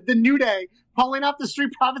with the New Day pulling off the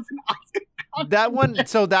Street Profits and Asuka. That one,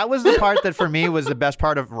 so that was the part that for me was the best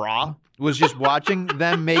part of Raw, was just watching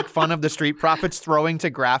them make fun of the Street Profits throwing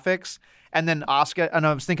to graphics. And then Asuka, and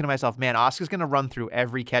I was thinking to myself, man, Asuka's going to run through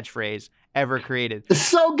every catchphrase ever created. It's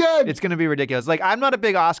so good. It's going to be ridiculous. Like, I'm not a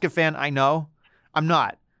big Asuka fan. I know. I'm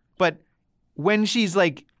not. But when she's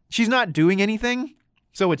not doing anything,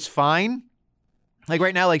 so it's fine. Like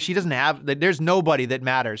right now, like she doesn't have, there's nobody that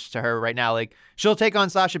matters to her right now. Like she'll take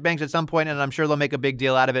on Sasha Banks at some point, and I'm sure they'll make a big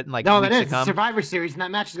deal out of it in like weeks to come. Survivor Series, and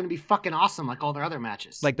that match is going to be fucking awesome, like all their other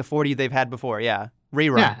matches. Like the 40 they've had before, yeah.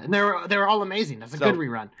 Rerun. Yeah, and they were all amazing. That's a good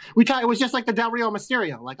rerun. It was just like the Del Rio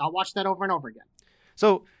Mysterio. Like I'll watch that over and over again.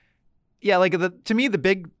 So, yeah, like to me the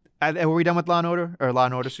big. Were we done with Law and Order? Or Law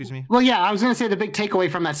and Order, excuse me? Well, yeah, I was going to say the big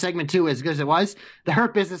takeaway from that segment, too, is because it was the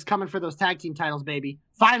Hurt Business coming for those tag team titles, baby.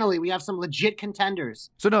 Finally, we have some legit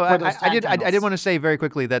contenders. So, no, I did want to say very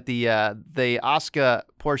quickly that the Asuka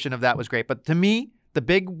portion of that was great. But to me, the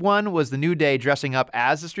big one was the New Day dressing up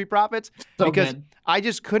as the Street Profits. So because good. I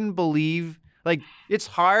just couldn't believe, like, it's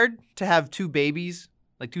hard to have two baby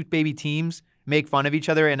teams make fun of each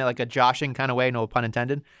other in like a joshing kind of way, no pun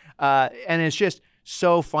intended. And it's just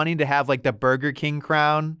so funny to have like the Burger King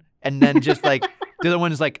crown and then just like The other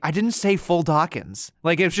one is like, I didn't say full Dawkins.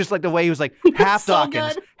 Like, it was just like the way he was like, half so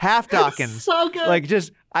Dawkins, good. half Dawkins. So good. Like,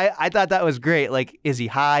 just, I thought that was great. Like, is he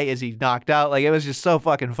high? Is he knocked out? Like, it was just so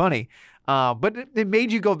fucking funny. But it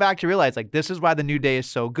made you go back to realize, like, this is why the New Day is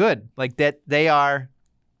so good. Like, that they are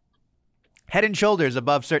head and shoulders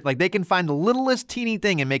above certain, like, they can find the littlest teeny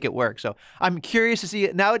thing and make it work. So I'm curious to see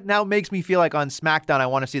it. Now it makes me feel like on SmackDown, I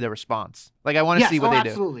want to see the response. Like, I want to see what they do.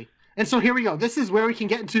 Absolutely. And so here we go. This is where we can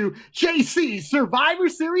get into JC's Survivor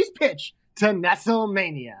Series pitch to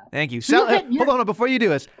Nestlemania. Thank you. Hold on, before you do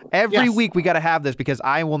this, every week we got to have this because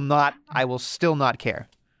I will still not care.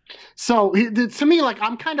 So to me, like,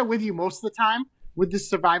 I'm kind of with you most of the time with this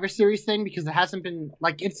Survivor Series thing because it hasn't been,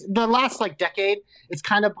 like, it's the last, like, decade. It's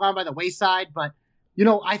kind of gone by the wayside. But, you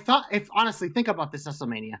know, I thought, honestly, think about this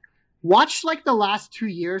Nestlemania. Watch, like, the last 2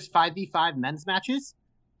 years 5v5 men's matches.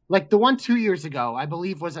 Like, the one 2 years ago, I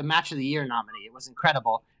believe, was a Match of the Year nominee. It was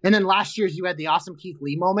incredible. And then last year's, you had the awesome Keith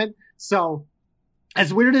Lee moment. So,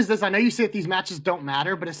 as weird as this, I know you say that these matches don't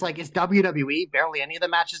matter, but it's like, it's WWE. Barely any of the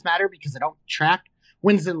matches matter because they don't track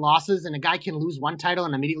wins and losses, and a guy can lose one title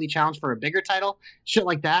and immediately challenge for a bigger title. Shit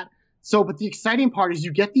like that. So, but the exciting part is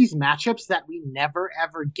you get these matchups that we never,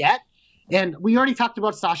 ever get. And we already talked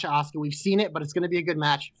about Sasha Asuka. We've seen it, but it's going to be a good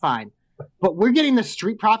match. Fine. But we're getting the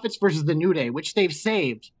Street Profits versus the New Day, which they've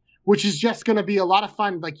saved, which is just going to be a lot of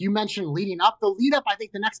fun. Like you mentioned, leading up. The lead up, I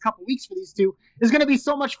think, the next couple weeks for these two is going to be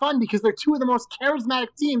so much fun because they're two of the most charismatic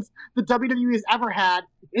teams that WWE has ever had.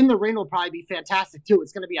 In the ring will probably be fantastic, too.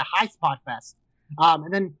 It's going to be a high spot fest.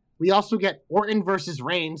 And then we also get Orton versus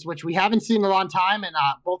Reigns, which we haven't seen in a long time, and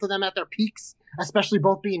both of them at their peaks, especially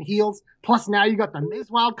both being heels. Plus, now you got the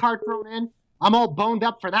Miz wild card thrown in. I'm all boned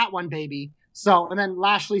up for that one, baby. So, and then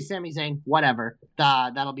Lashley, Sami Zayn, whatever.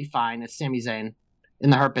 That'll be fine. It's Sami Zayn in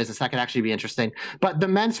the Hurt Business. That could actually be interesting. But the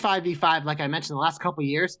men's 5v5, like I mentioned, the last couple of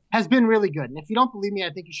years has been really good. And if you don't believe me, I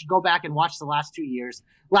think you should go back and watch the last 2 years.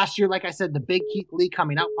 Last year, like I said, the big Keith Lee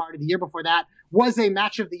coming out party. The year before that was a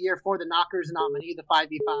match of the year for the Knockers nominee, the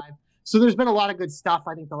 5v5. So there's been a lot of good stuff,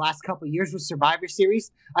 I think, the last couple of years with Survivor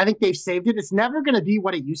Series. I think they've saved it. It's never going to be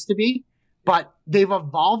what it used to be, but they've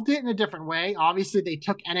evolved it in a different way. Obviously, they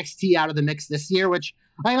took NXT out of the mix this year, which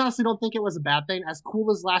I honestly don't think it was a bad thing. As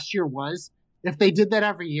cool as last year was, if they did that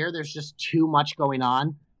every year, there's just too much going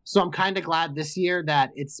on. So I'm kind of glad this year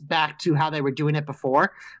that it's back to how they were doing it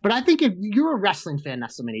before. But I think if you're a wrestling fan,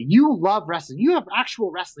 Nestlemania, you love wrestling. You have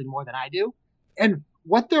actual wrestling more than I do. And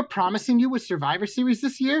what they're promising you with Survivor Series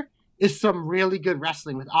this year is some really good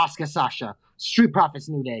wrestling with Asuka, Sasha, Street Profits,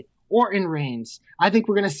 New Day, Orton, Reigns. I think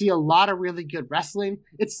we're going to see a lot of really good wrestling.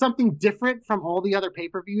 It's something different from all the other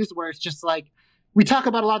pay-per-views where it's just like, we talk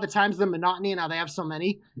about a lot of the times the monotony and how they have so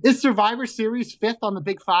many. Is Survivor Series fifth on the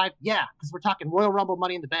Big Five? Yeah, because we're talking Royal Rumble,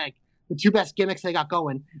 Money in the Bank, the two best gimmicks they got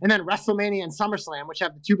going, and then WrestleMania and SummerSlam, which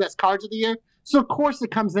have the two best cards of the year. So, of course,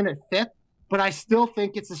 it comes in at fifth, but I still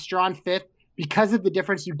think it's a strong fifth because of the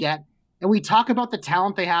difference you get. And we talk about the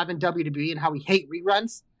talent they have in WWE and how we hate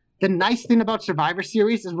reruns. The nice thing about Survivor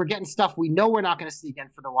Series is we're getting stuff we know we're not going to see again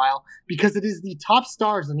for a while because it is the top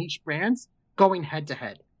stars in each brand going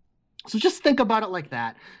head-to-head. So just think about it like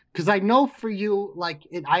that, because I know for you, like,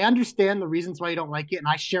 I understand the reasons why you don't like it, and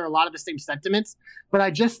I share a lot of the same sentiments, but I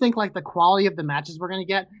just think, like, the quality of the matches we're going to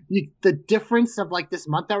get, the difference of, like, this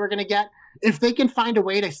month that we're going to get, if they can find a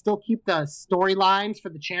way to still keep the storylines for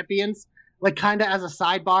the champions, like, kind of as a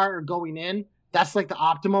sidebar or going in, that's, like, the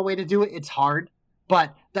optimal way to do it. It's hard,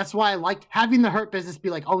 but that's why I liked having the Hurt Business be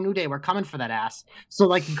like, oh, New Day, we're coming for that ass. So,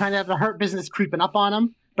 like, you kind of have the Hurt Business creeping up on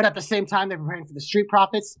them, but at the same time, they're preparing for the Street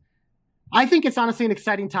Profits. I think it's honestly an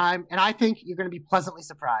exciting time, and I think you're going to be pleasantly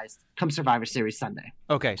surprised come Survivor Series Sunday.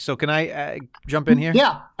 Okay, so can I jump in here?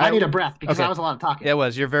 Yeah, I need a breath because okay. that was a lot of talking. It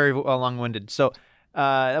was. You're very long-winded. So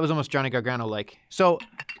that was almost Johnny Gargano-like. So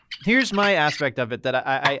here's my aspect of it that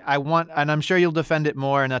I want, and I'm sure you'll defend it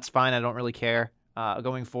more, and that's fine. I don't really care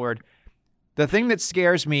going forward. The thing that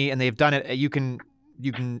scares me, and they've done it, you can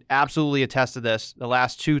absolutely attest to this, the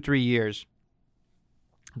last 2-3 years,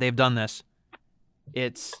 they've done this.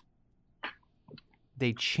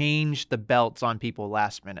 They change the belts on people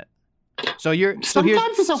last minute. Sometimes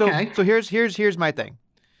it's okay. So here's my thing.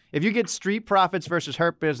 If you get Street Profits versus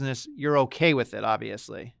Hurt Business, you're okay with it,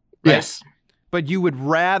 obviously. Right? Yes. But you would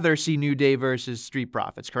rather see New Day versus Street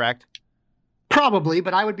Profits, correct? Probably,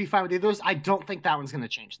 but I would be fine with either of those. I don't think that one's going to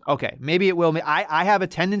change, though. Okay, maybe it will. I have a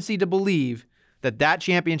tendency to believe that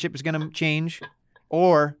championship is going to change,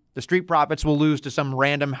 or the Street Profits will lose to some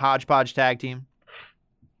random hodgepodge tag team.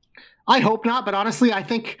 I hope not, but honestly, I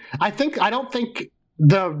don't think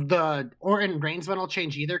the Orton Reigns one will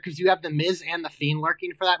change either because you have the Miz and the Fiend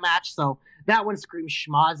lurking for that match, so that one screams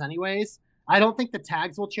schmaz anyways. I don't think the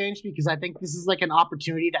tags will change because I think this is like an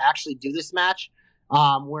opportunity to actually do this match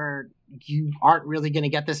where you aren't really going to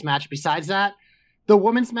get this match besides that. The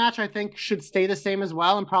women's match, I think, should stay the same as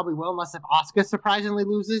well and probably will unless if Asuka surprisingly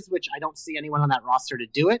loses, which I don't see anyone on that roster to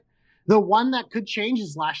do it. The one that could change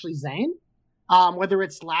is Lashley Zane. Whether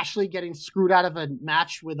it's Lashley getting screwed out of a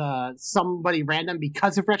match with somebody random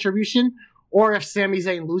because of Retribution, or if Sami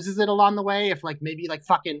Zayn loses it along the way, if like maybe like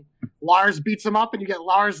fucking Lars beats him up and you get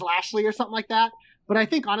Lars Lashley or something like that. But I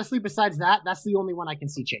think honestly, besides that, that's the only one I can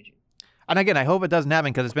see changing. And again, I hope it doesn't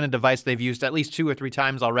happen because it's been a device they've used at least 2 or 3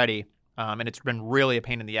 times already. And it's been really a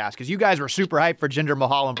pain in the ass because you guys were super hyped for Jinder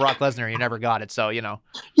Mahal and Brock Lesnar and you never got it. So, you know.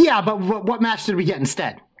 Yeah, but what match did we get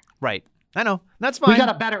instead? Right. I know. That's fine.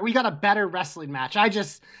 We got a better wrestling match. I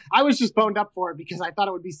was just boned up for it because I thought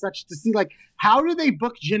it would be such to see like how do they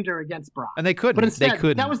book Jinder against Brock? And they couldn't. But instead, they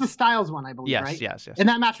couldn't. That was the Styles one, I believe, right? Yes. And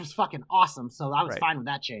that match was fucking awesome, so I was fine with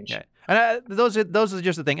that change. Yeah. And those are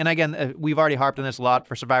just the thing. And again, we've already harped on this a lot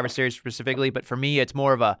for Survivor Series specifically, but for me, it's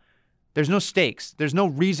more of a there's no stakes. There's no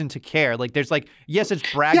reason to care. Like there's like yes,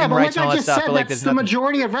 it's bragging rights and all that stuff, but like that's the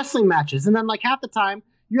majority of wrestling matches, and then like half the time.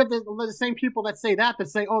 You have the same people that say,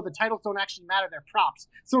 oh, the titles don't actually matter, they're props.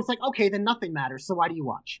 So it's like, okay, then nothing matters, so why do you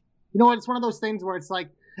watch? You know what? It's one of those things where it's like,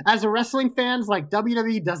 as a wrestling fans, like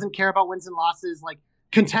WWE doesn't care about wins and losses. Like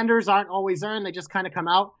contenders aren't always earned, they just kind of come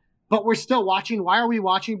out. But we're still watching. Why are we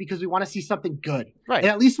watching? Because we want to see something good. Right. And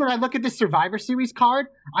at least when I look at this Survivor Series card,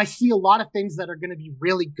 I see a lot of things that are going to be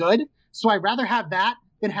really good. So I'd rather have that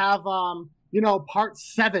than have part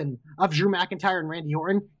 7 of Drew McIntyre and Randy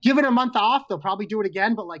Orton. Give it a month off. They'll probably do it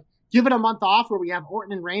again, but like give it a month off where we have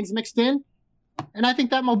Orton and Reigns mixed in. And I think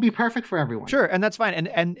that will be perfect for everyone. Sure, and that's fine.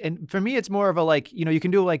 And for me, it's more of a like, you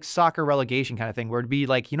can do like soccer relegation kind of thing where it'd be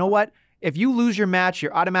like, you know what? If you lose your match,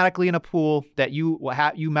 you're automatically in a pool that you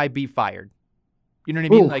might be fired. You know what I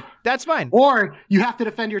mean? Ooh. Like, that's fine. Or you have to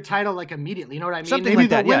defend your title like immediately. You know what I mean? Something Maybe like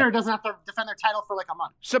that, the winner doesn't have to defend their title for like a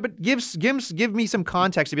month. So, but give me some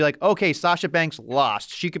context to be like, okay, Sasha Banks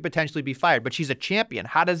lost. She could potentially be fired, but she's a champion.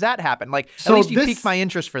 How does that happen? Like, at least you pique my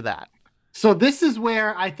interest for that. So this is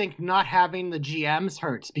where I think not having the GMs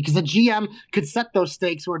hurts because the GM could set those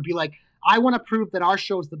stakes where it'd be like, I want to prove that our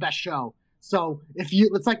show is the best show. So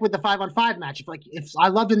it's like with the 5-on-5 match. If I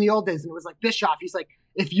loved in the old days and it was like Bischoff, he's like,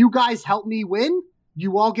 if you guys help me win,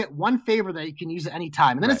 you all get one favor that you can use at any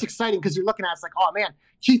time. And then It's exciting because you're looking at it, it's like, oh man,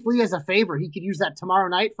 Keith Lee has a favor. He could use that tomorrow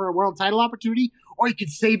night for a world title opportunity, or he could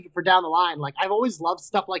save it for down the line. Like I've always loved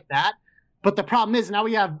stuff like that. But the problem is now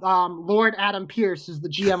we have Lord Adam Pearce, who's the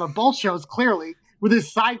GM of both shows, clearly, with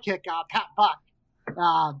his sidekick, Pat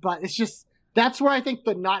Buck. But it's just, that's where I think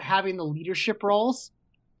the not having the leadership roles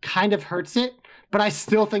kind of hurts it. But I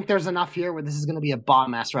still think there's enough here where this is going to be a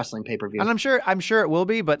bomb-ass wrestling pay-per-view. And I'm sure it will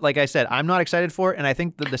be, but like I said, I'm not excited for it, and I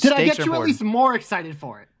think the stakes are important. Did I get you at least more excited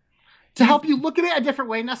for it? To help you look at it a different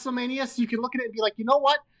way, WrestleMania, so you can look at it and be like, you know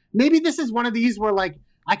what? Maybe this is one of these where like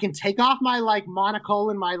I can take off my like monocle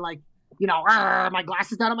and my like, my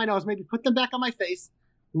glasses down on my nose, maybe put them back on my face,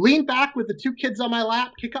 lean back with the 2 kids on my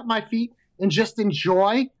lap, kick up my feet, and just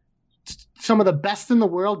enjoy some of the best in the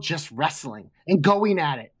world just wrestling and going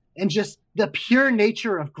at it. And just the pure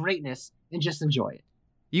nature of greatness, and just enjoy it.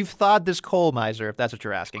 You've thawed this coal miser, if that's what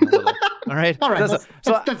you're asking. A little. All right. All right.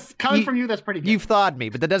 That's coming from you. That's pretty good. You've thawed me,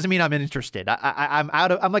 but that doesn't mean I'm interested. I'm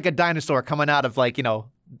out of. I'm like a dinosaur coming out of like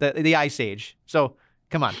the ice age. So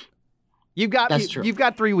come on. That's true. You've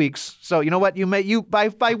got 3 weeks. So you know what?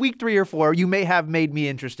 By week 3 or 4, you may have made me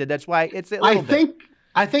interested. That's why it's a little bit.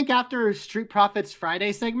 I think after Street Profits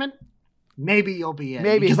Friday segment. Maybe you'll be in.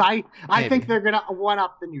 Maybe. Because I think they're going to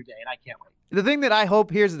one-up the New Day, and I can't wait. The thing that I hope,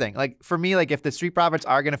 here's the thing. Like, for me, like, if the Street Profits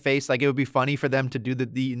are going to face, like, it would be funny for them to do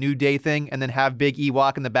the New Day thing and then have Big E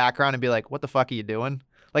walk in the background and be like, what the fuck are you doing?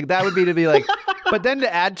 Like, that would be to be like, but then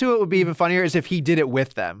to add to it would be even funnier is if he did it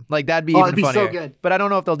with them. Like, that'd be even it'd be funnier. So good. But I don't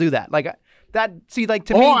know if they'll do that. Like, to me,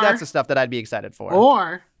 that's the stuff that I'd be excited for.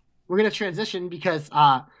 Or we're going to transition because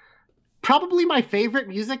probably my favorite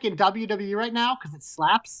music in WWE right now, because it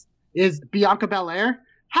slaps, is Bianca Belair.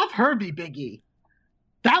 Have her be Big E.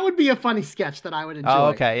 That would be a funny sketch that I would enjoy. Oh,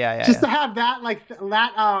 okay, yeah. Just to have that, like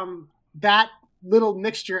that little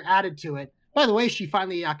mixture added to it. By the way, she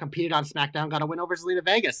finally competed on SmackDown, got a win over Zelina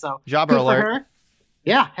Vega. So jobber alert. For her.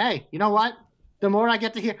 Yeah. Hey, you know what? The more I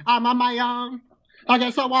get to hear, I'm on my own. I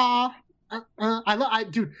guess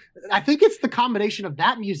dude, I think it's the combination of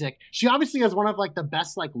that music. She obviously has one of like the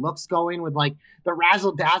best like looks going with like the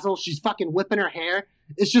razzle dazzle. She's fucking whipping her hair.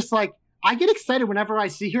 It's just like, I get excited whenever I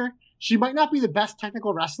see her. She might not be the best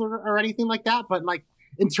technical wrestler or anything like that, but like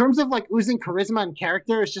in terms of like oozing charisma and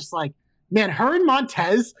character, it's just like, Man, her and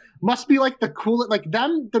Montez must be like the coolest. Like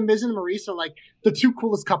them, the Miz and Maurice are like the two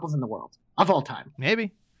coolest couples in the world of all time.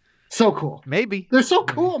 Maybe. So cool. Maybe. They're so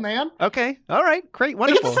cool, man. Okay. All right. Great. They get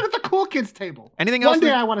Wonderful. to sit at the cool kids table. Anything else? One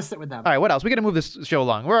day I want to sit with them. All right. What else? We got to move this show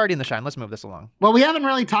along. We're already in the shine. Let's move this along. Well, we haven't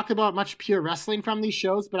really talked about much pure wrestling from these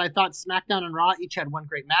shows, but I thought SmackDown and Raw each had one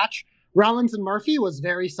great match. Rollins and Murphy was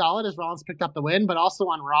very solid as Rollins picked up the win, but also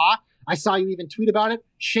on Raw, I saw you even tweet about it.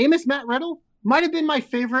 Sheamus Matt Riddle might have been my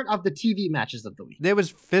favorite of the TV matches of the week. It was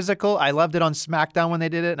physical. I loved it on SmackDown when they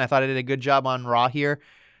did it, and I thought I did a good job on Raw here.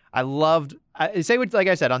 I loved, like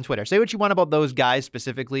I said on Twitter, say what you want about those guys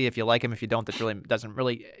specifically. If you like them, if you don't, that really doesn't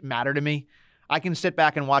really matter to me. I can sit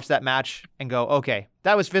back and watch that match and go, okay,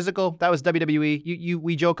 that was physical. That was WWE.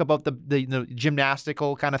 We joke about the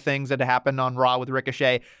gymnastical kind of things that happened on Raw with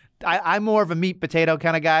Ricochet. I'm more of a meat potato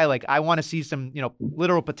kind of guy. Like I want to see some,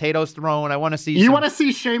 literal potatoes thrown. I want to see. You want to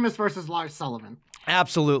see Sheamus versus Lars Sullivan?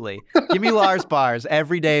 Absolutely. Give me Lars bars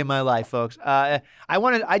every day of my life, folks.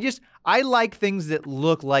 I like things that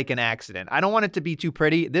look like an accident. I don't want it to be too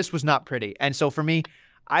pretty. This was not pretty. And so for me,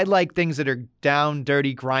 I like things that are down,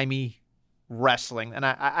 dirty, grimy wrestling. And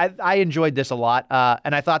I enjoyed this a lot.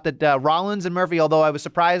 And I thought that Rollins and Murphy, although I was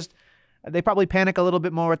surprised, they probably panic a little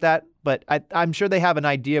bit more with that. But I'm sure they have an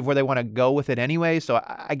idea of where they want to go with it anyway. So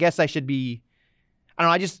I guess I should be, I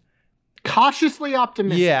don't know, cautiously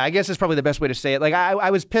optimistic. Yeah, I guess that's probably the best way to say it. Like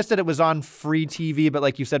I was pissed that it was on free TV, but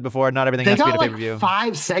like you said before, not everything has to be a pay-per-view.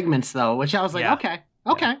 5 segments though, which I was like, okay.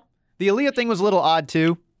 Yeah. The Aaliyah thing was a little odd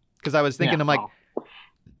too, because I was thinking, I'm like,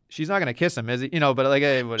 she's not gonna kiss him, is it? But like,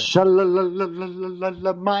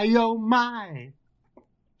 my oh my,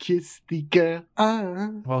 kiss the girl.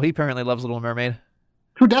 Well, he apparently loves Little Mermaid.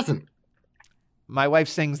 Who doesn't? My wife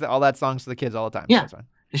sings all that songs to the kids all the time. Yeah,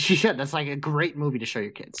 she should. That's like a great movie to show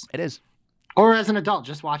your kids. It is. Or as an adult,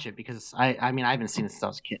 just watch it because I haven't seen it since I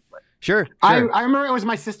was a kid. But sure. I remember it was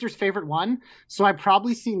my sister's favorite one, so I've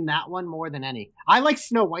probably seen that one more than any. I like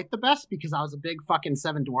Snow White the best because I was a big fucking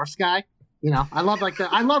Seven Dwarfs guy. I love like that.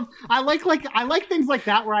 I like things like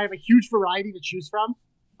that where I have a huge variety to choose from.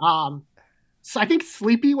 So I think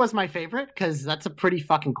Sleepy was my favorite because that's a pretty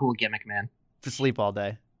fucking cool gimmick, man. To sleep all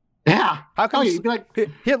day. Yeah. How come you'd be like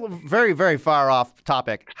very, very far off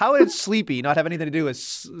topic? How did Sleepy not have anything to do with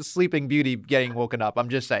Sleeping Beauty getting woken up? I'm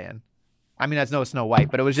just saying. I mean, that's no Snow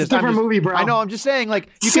White, but it was just a different movie, bro. I know. I'm just saying, like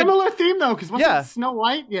similar theme though, because wasn't Snow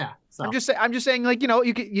White? Yeah. So. I'm just saying, like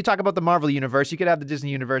you talk about the Marvel universe, you could have the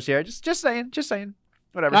Disney universe here. Just saying.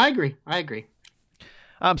 Whatever. I agree.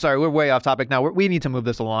 I'm sorry, we're way off topic now. We need to move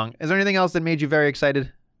this along. Is there anything else that made you very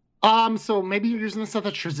excited? So maybe you're using this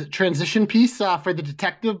as a transition piece for the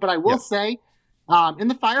detective, but I will say, in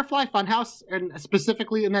the Firefly Funhouse, and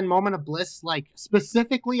specifically, and then Moment of Bliss, like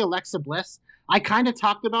specifically Alexa Bliss, I kind of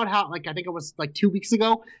talked about how, like, I think it was like 2 weeks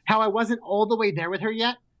ago, how I wasn't all the way there with her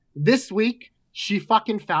yet. This week, she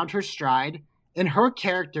fucking found her stride, and her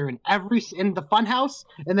character in the Funhouse,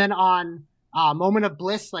 and then on Moment of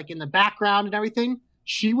Bliss, like in the background and everything,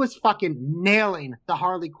 she was fucking nailing the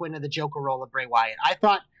Harley Quinn of the Joker role of Bray Wyatt. I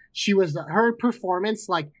thought her performance,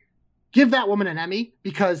 like, give that woman an Emmy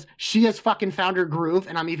because she has fucking found her groove,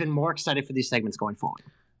 and I'm even more excited for these segments going forward.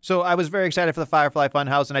 So I was very excited for the Firefly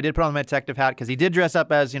Funhouse, and I did put on my detective hat because he did dress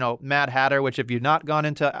up as, Mad Hatter, which if you've not gone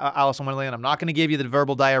into Alice in Wonderland, I'm not going to give you the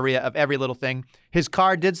verbal diarrhea of every little thing. His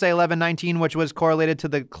card did say 11/19, which was correlated to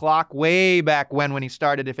the clock way back when he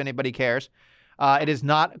started, if anybody cares. It is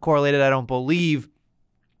not correlated, I don't believe,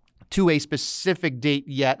 to a specific date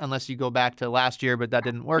yet, unless you go back to last year, but that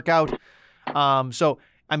didn't work out. So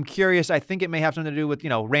I'm curious. I think it may have something to do with,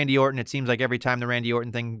 Randy Orton. It seems like every time the Randy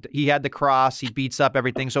Orton thing, he had the cross, he beats up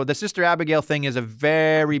everything. So the Sister Abigail thing is a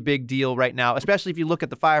very big deal right now, especially if you look at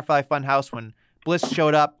the Firefly Funhouse when Bliss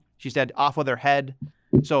showed up, she said off with her head.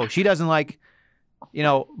 So she doesn't like,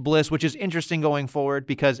 Bliss, which is interesting going forward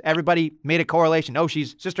because everybody made a correlation. Oh,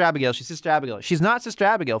 she's Sister Abigail. She's Sister Abigail. She's not Sister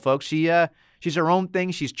Abigail, folks. She's her own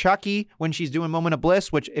thing. She's Chucky when she's doing Moment of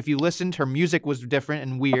Bliss, which if you listened, her music was different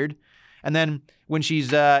and weird. And then when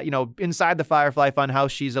she's, inside the Firefly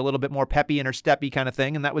Funhouse, she's a little bit more peppy in her steppy kind of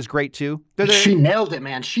thing, and that was great too. She nailed it,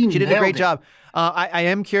 man. She did a great job. I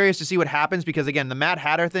am curious to see what happens because again, the Mad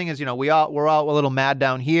Hatter thing is, we're all a little mad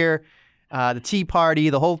down here. The Tea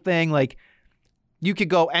Party, the whole thing, like you could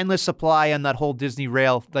go endless supply on that whole Disney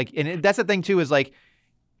rail. Like, and that's the thing too is like.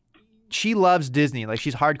 She loves Disney. Like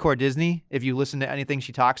she's hardcore Disney if you listen to anything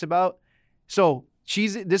she talks about. So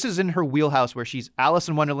this is in her wheelhouse where she's Alice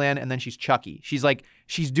in Wonderland and then she's Chucky.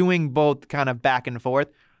 She's doing both kind of back and forth.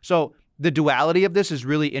 So the duality of this is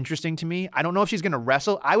really interesting to me. I don't know if she's going to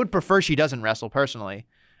wrestle. I would prefer she doesn't wrestle personally.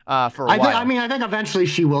 for a while. I think eventually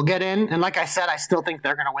she will get in. And like I said, I still think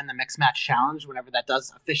they're going to win the mixed match challenge whenever that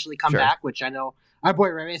does officially come back, which I know our boy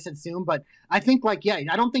Ray said soon. But I think, I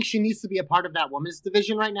don't think she needs to be a part of that women's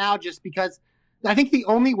division right now, just because I think the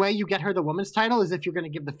only way you get her the women's title is if you're going to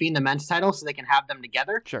give the Fiend the men's title so they can have them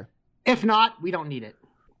together. Sure. If not, we don't need it.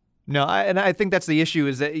 No, and I think that's the issue,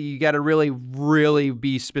 is that you got to really, really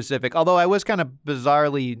be specific. Although I was kind of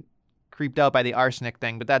bizarrely creeped out by the arsenic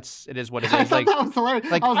thing, but it is what it is. I thought that was hilarious.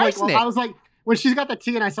 Like I was like, when she's got the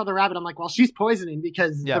tea and I saw the rabbit, I'm like, well, she's poisoning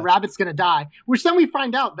because the rabbit's going to die. Which then we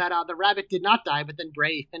find out that the rabbit did not die, but then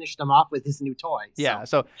Bray finished him off with his new toy.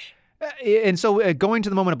 So. Yeah, so going to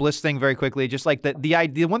the Moment of Bliss thing very quickly, just like the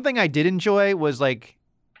idea, one thing I did enjoy was like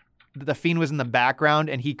the Fiend was in the background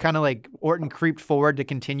and he kind of like Orton creeped forward to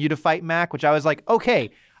continue to fight Mac, which I was like, okay,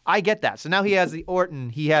 I get that. So now he has the Orton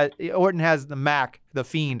has the Mac, the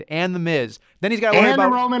Fiend, and the Miz. Then he's got to worry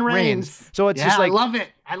about Roman Reigns. So it's just like,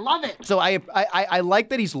 I love it. So I like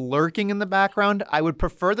that he's lurking in the background. I would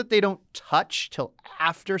prefer that they don't touch till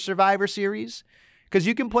after Survivor Series, because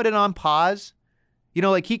you can put it on pause. You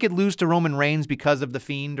know, like he could lose to Roman Reigns because of the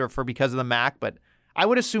Fiend or because of the Mac, but I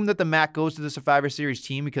would assume that the Mac goes to the Survivor Series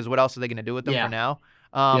team, because what else are they going to do with them for now?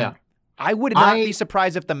 I would not be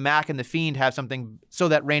surprised if the Mac and the Fiend have something so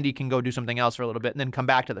that Randy can go do something else for a little bit and then come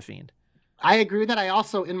back to the Fiend. I agree with that. I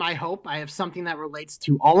also, in my hope, I have something that relates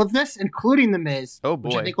to all of this, including The Miz,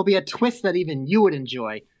 which I think will be a twist that even you would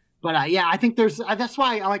enjoy. But I think that's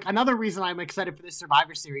why, like, another reason I'm excited for this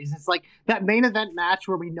Survivor Series. It's like that main event match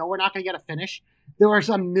where we know we're not going to get a finish. There are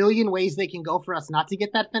a million ways they can go for us not to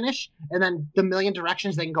get that finish, and then the million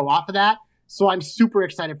directions they can go off of that. So I'm super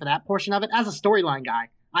excited for that portion of it. As a storyline guy,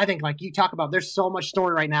 I think, like you talk about, there's so much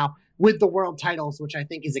story right now with the world titles, which I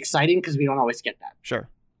think is exciting because we don't always get that. Sure.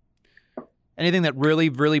 Anything that really,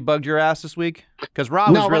 really bugged your ass this week? Because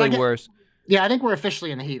Raw was really worse. Yeah, I think we're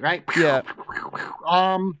officially in the heat, right? Yeah.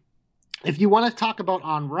 If you want to talk about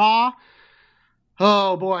on Raw,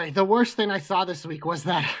 oh boy, the worst thing I saw this week was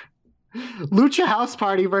that Lucha House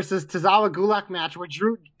Party versus Tozawa Gulak match where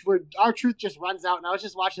R-Truth just runs out. And I was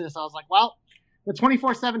just watching this. I was like, well, the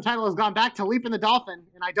 24/7 title has gone back to Leap in the Dolphin,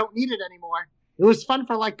 and I don't need it anymore. It was fun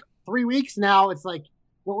for like 3 weeks. Now it's like,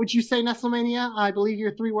 what would you say, Nestlemania? I believe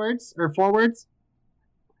your 3 words or 4 words.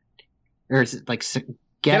 Or is it like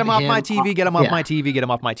get him off my TV, get him off my TV, get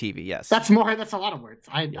him off my TV, yes. That's a lot of words.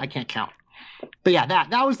 I can't count. But yeah,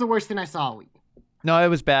 that was the worst thing I saw all week. No, it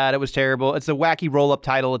was bad. It was terrible. It's a wacky roll-up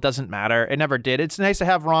title. It doesn't matter. It never did. It's nice to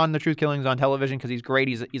have Ron, the Truth Killings, on television because he's great.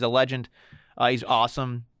 He's a legend. He's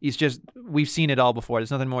awesome. He's just, we've seen it all before.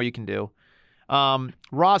 There's nothing more you can do.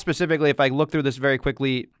 Raw specifically, if I look through this very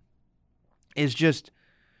quickly, is just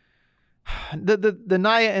the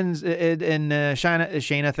Nia and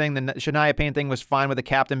Shayna thing, the Shania Payne thing was fine with the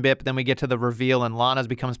Captain bit, but then we get to the reveal and Lana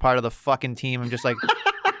becomes part of the fucking team. I'm just like,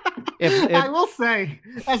 if I will say,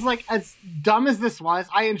 as dumb as this was,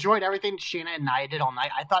 I enjoyed everything Shayna and Nia did all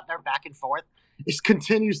night. I thought their back and forth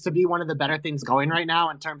continues to be one of the better things going right now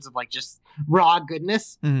in terms of like just raw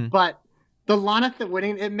goodness. Mm-hmm. But the Lana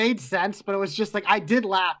winning, it made sense, but it was just like, I did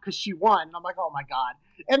laugh because she won. And I'm like, oh my God.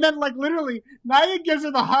 And then like literally Nia gives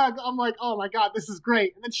her the hug. I'm like, oh my God, this is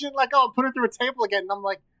great. And then she didn't let go and put her through a table again. And I'm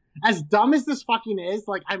like, as dumb as this fucking is,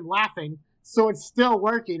 like I'm laughing. So it's still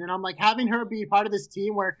working. And I'm like, having her be part of this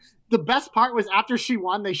team where the best part was after she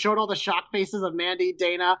won, they showed all the shock faces of Mandy,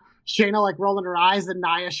 Dana, Shayna like rolling her eyes, and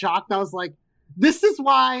Nia shocked. I was like, this is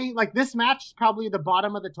why, like, this match is probably the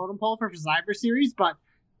bottom of the totem pole for Survivor Series, but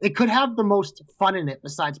it could have the most fun in it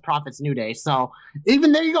besides Prophet's New Day. So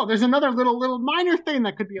even there you go. There's another little minor thing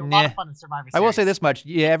that could be a lot of fun in Survivor Series. I will say this much.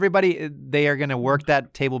 Yeah, everybody, they are going to work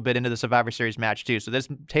that table bit into the Survivor Series match too. So this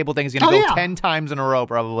table thing is going to go 10 times in a row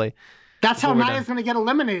probably. That's how Nia's going to get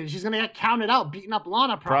eliminated. She's going to get counted out, beating up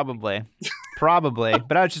Lana. Probably.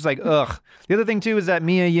 But I was just like, ugh. The other thing, too, is that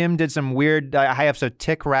Mia Yim did some weird high ups of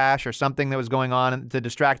tick rash or something that was going on to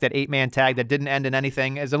distract that 8-man tag that didn't end in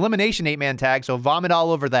anything as elimination 8-man tag, so vomit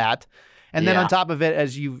all over that. And then on top of it,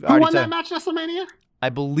 as you've already Who won that match, WrestleMania? I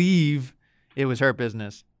believe it was Hurt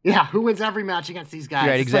Business. Yeah, who wins every match against these guys?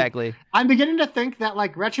 Right, exactly. Like, I'm beginning to think that,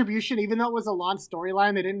 like, Retribution, even though it was a long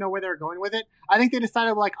storyline, they didn't know where they were going with it. I think they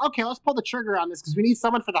decided, like, okay, let's pull the trigger on this because we need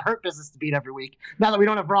someone for the Hurt Business to beat every week now that we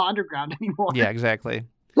don't have Raw Underground anymore. Yeah, exactly.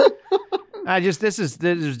 This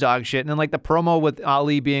is dog shit. And then, like, the promo with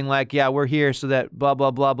Ali being like, yeah, we're here so that blah, blah,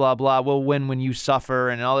 blah, blah, blah, we'll win when you suffer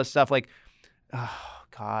and all this stuff. Like, oh,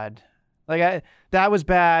 God. Like, that was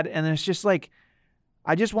bad. And then it's just like,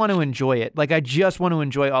 I just want to enjoy it. Like, I just want to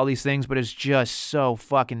enjoy all these things, but it's just so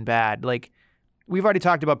fucking bad. Like, we've already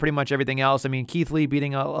talked about pretty much everything else. I mean, Keith Lee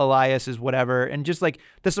beating Elias is whatever. And just like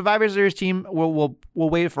the Survivor Series team, we'll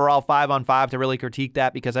wait for all 5-on-5 to really critique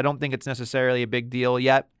that because I don't think it's necessarily a big deal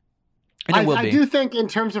yet. And it will be. I do think in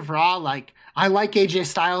terms of Raw, like, I like AJ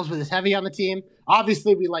Styles with his heavy on the team.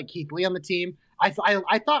 Obviously, we like Keith Lee on the team.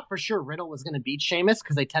 I thought for sure Riddle was going to beat Sheamus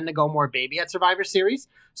because they tend to go more baby at Survivor Series.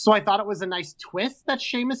 So I thought it was a nice twist that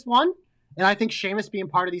Sheamus won. And I think Sheamus being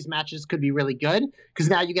part of these matches could be really good because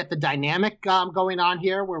now you get the dynamic going on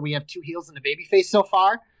here where we have 2 heels and a babyface so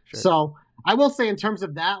far. Sure. So I will say in terms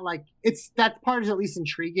of that, like that part is at least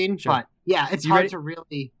intriguing. Sure. But yeah, it's hard to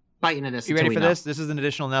really bite into this. You ready for this? This is an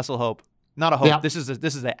additional Nestle hope. Not a hope. Yep. This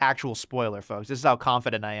is an actual spoiler, folks. This is how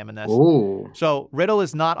confident I am in this. Ooh. So Riddle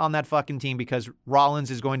is not on that fucking team because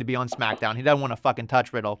Rollins is going to be on SmackDown. He doesn't want to fucking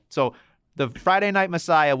touch Riddle. So the Friday Night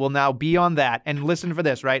Messiah will now be on that. And listen for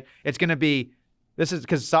this, right? It's going to be, this is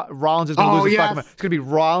because Rollins is going to lose his fucking mind. It's going to be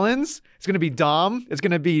Rollins. It's going to be Dom. It's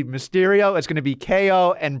going to be Mysterio. It's going to be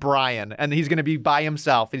KO and Bryan. And he's going to be by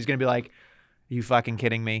himself. He's going to be like, are you fucking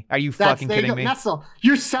kidding me? Are you fucking kidding me? Nestle,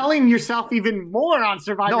 you're selling yourself even more on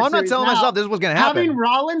Survivor Series. No, I'm not selling myself. This is what's going to happen. Having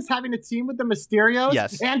Rollins having a team with the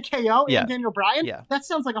Mysterios and KO and Daniel Bryan, that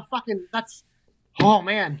sounds like a fucking, oh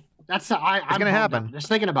man. I'm going to happen. Just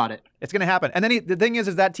thinking about it. It's going to happen. And then the thing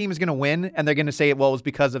is that team is going to win and they're going to say, well, it was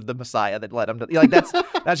because of the Messiah that led them to, like, that's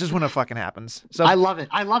just when it fucking happens. So I love it.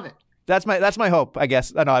 That's my hope, I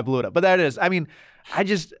guess. I know I blew it up, but that is, I mean,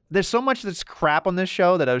 there's so much that's crap on this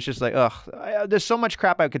show that I was just like, ugh. There's so much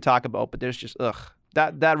crap I could talk about, but there's just, ugh.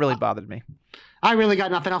 That really bothered me. I really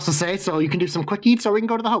got nothing else to say, so you can do some quick eats or we can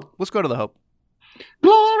go to the hope. Let's go to the hope.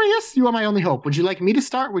 Glorious. You are my only hope. Would you like me to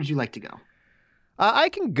start? Would you like to go? I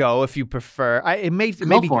can go if you prefer. It may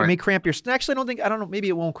cramp your. Actually, I don't know. Maybe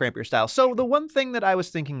it won't cramp your style. So the one thing that I was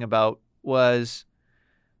thinking about was,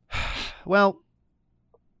 well,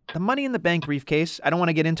 the Money in the Bank briefcase. I don't want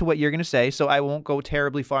to get into what you're going to say, so I won't go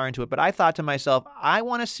terribly far into it. But I thought to myself, I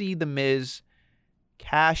want to see The Miz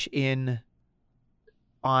cash in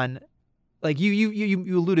on. Like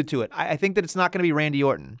you alluded to it. I think that it's not going to be Randy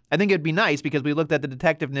Orton. I think it'd be nice because we looked at the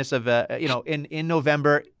detectiveness of, in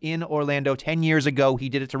November in Orlando 10 years ago, he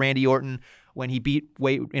did it to Randy Orton when he beat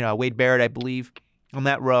Wade Barrett, I believe, on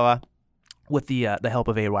that Raw with the help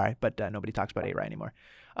of A-Rai, but nobody talks about A-Rai anymore.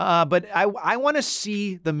 But I want to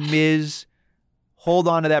see The Miz hold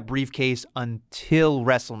on to that briefcase until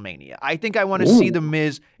WrestleMania. I think I want to see The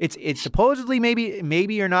Miz. It's supposedly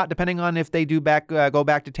maybe or not, depending on if they do go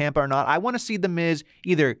back to Tampa or not. I want to see The Miz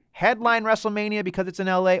either headline WrestleMania because it's in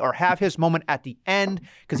LA or have his moment at the end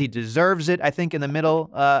because he deserves it. I think in the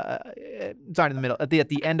middle, sorry, in the middle, at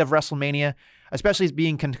the end of WrestleMania. Especially as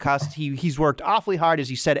being concussed. He's worked awfully hard, as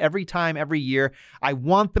he said, every year. I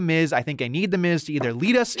want The Miz. I think I need The Miz to either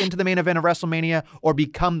lead us into the main event of WrestleMania or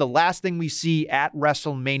become the last thing we see at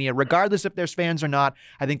WrestleMania. Regardless if there's fans or not,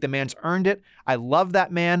 I think the man's earned it. I love that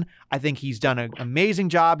man. I think he's done an amazing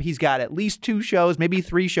job. He's got at least 2 shows, maybe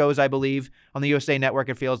 3 shows, I believe, on the USA Network,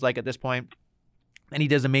 it feels like at this point. And he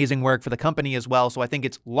does amazing work for the company as well. So I think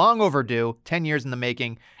it's long overdue, 10 years in the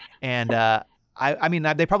making. And I mean,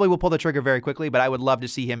 they probably will pull the trigger very quickly, but I would love to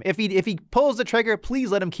see him. If he pulls the trigger, please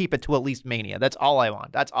let him keep it to at least Mania. That's all I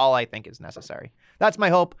want. That's all I think is necessary. That's my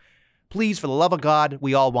hope. Please, for the love of God,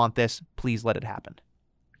 we all want this. Please let it happen.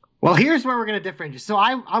 Well, here's where we're going to differentiate. So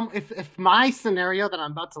if my scenario that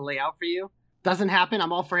I'm about to lay out for you doesn't happen,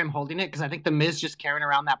 I'm all for him holding it because I think The Miz just carrying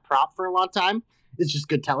around that prop for a long time is just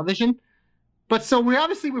good television. But so we're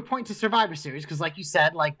pointing to Survivor Series because, like you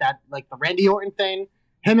said, like the Randy Orton thing,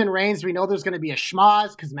 him and Reigns, we know there's going to be a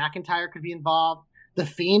schmoz because McIntyre could be involved. The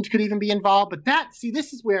Fiend could even be involved. But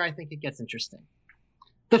this is where I think it gets interesting.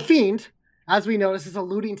 The Fiend, as we notice, is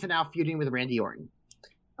alluding to now feuding with Randy Orton.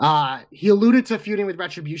 He alluded to feuding with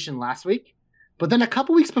Retribution last week. But then a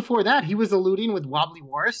couple weeks before that, he was alluding with Wobbly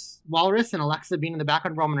Walrus and Alexa being in the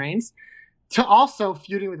background of Roman Reigns to also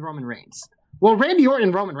feuding with Roman Reigns. Well, Randy Orton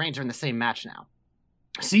and Roman Reigns are in the same match now.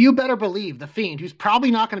 So you better believe The Fiend, who's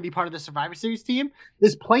probably not going to be part of the Survivor Series team,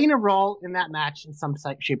 is playing a role in that match in some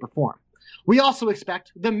shape or form. We also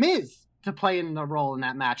expect The Miz to play in the role in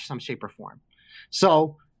that match, some shape or form.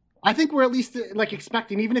 So I think we're at least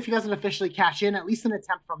expecting, even if he doesn't officially cash in, at least an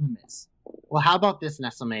attempt from The Miz. Well, how about this,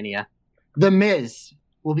 Nestlemania? The Miz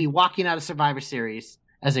will be walking out of Survivor Series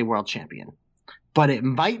as a world champion. But it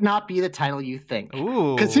might not be the title you think.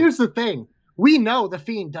 Because here's the thing. We know The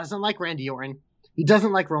Fiend doesn't like Randy Orton. He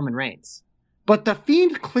doesn't like Roman Reigns. But The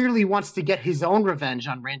Fiend clearly wants to get his own revenge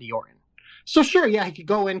on Randy Orton. So sure, yeah, he could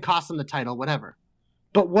go in, cost him the title, whatever.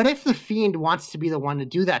 But what if The Fiend wants to be the one to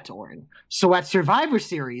do that to Orton? So at Survivor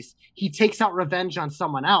Series, he takes out revenge on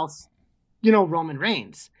someone else, Roman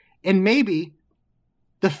Reigns. And maybe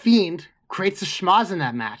The Fiend creates a schmoz in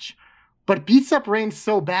that match, but beats up Reigns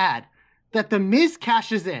so bad that The Miz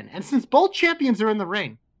cashes in. And since both champions are in the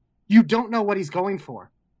ring, you don't know what he's going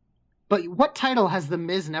for. But what title has The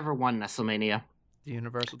Miz never won, WrestleMania? The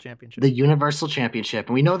Universal Championship. The Universal Championship.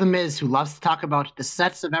 And we know The Miz, who loves to talk about the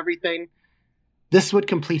sets of everything. This would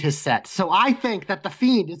complete his set. So I think that The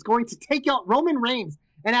Fiend is going to take out Roman Reigns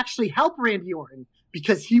and actually help Randy Orton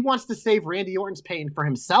because he wants to save Randy Orton's pain for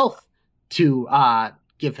himself to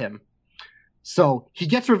give him. So he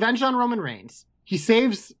gets revenge on Roman Reigns. He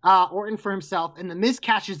saves Orton for himself, and The Miz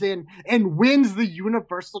cashes in and wins the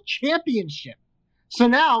Universal Championship. So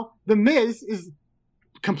now The Miz is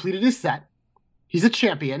completed his set. He's a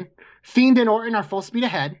champion. Fiend and Orton are full speed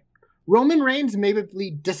ahead. Roman Reigns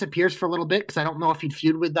maybe disappears for a little bit because I don't know if he'd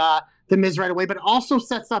feud with The Miz right away, but it also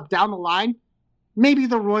sets up down the line maybe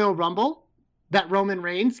the Royal Rumble that Roman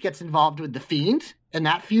Reigns gets involved with The Fiend and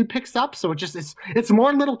that feud picks up. So it's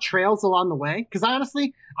more little trails along the way. Because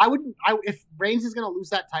if Reigns is going to lose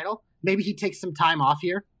that title, maybe he takes some time off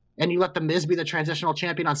here and you let The Miz be the transitional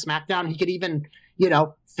champion on SmackDown. He could even,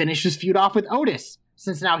 finish his feud off with Otis.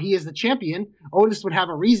 Since now he is the champion, Otis would have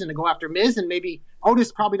a reason to go after Miz, and maybe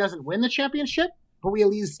Otis probably doesn't win the championship, but we at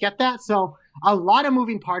least get that. So a lot of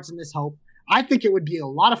moving parts in this hope. I think it would be a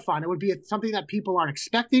lot of fun. It would be something that people aren't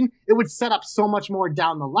expecting. It would set up so much more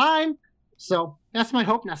down the line. So that's my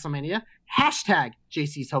hope, WrestleMania. Hashtag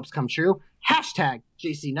JC's hopes come true. Hashtag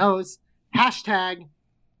JC knows. Hashtag,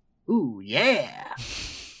 ooh, yeah.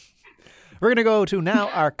 We're going to go to now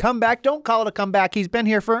our comeback. Don't call it a comeback. He's been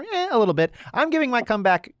here for a little bit. I'm giving my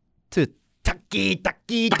comeback to Taki. The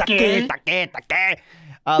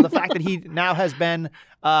fact that he now has been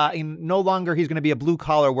no longer he's going to be a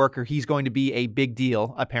blue-collar worker. He's going to be a big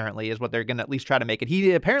deal, apparently, is what they're going to at least try to make it.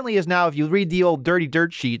 He apparently is now, if you read the old dirty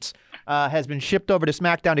dirt sheets, has been shipped over to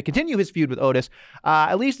SmackDown to continue his feud with Otis.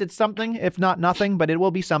 At least it's something, if not nothing, but it will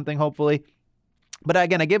be something, hopefully. But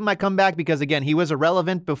again, I give him my comeback because, again, he was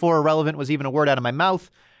irrelevant before irrelevant was even a word out of my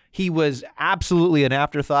mouth. He was absolutely an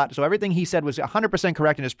afterthought. So everything he said was 100%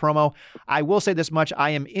 correct in his promo. I will say this much.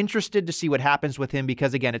 I am interested to see what happens with him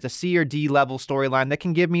because, again, it's a C or D level storyline that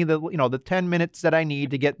can give me the 10 minutes that I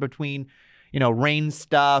need to get between, Reigns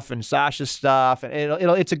stuff and Sasha's stuff.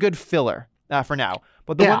 It's a good filler for now.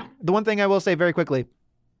 But the one thing I will say very quickly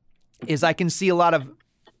is I can see a lot of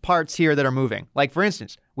parts here that are moving. Like, for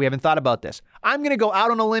instance, we haven't thought about this. I'm going to go out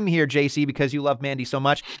on a limb here, JC, because you love Mandy so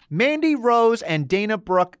much. Mandy Rose and Dana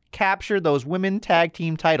Brooke capture those women tag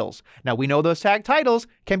team titles. Now, we know those tag titles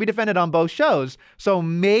can be defended on both shows, so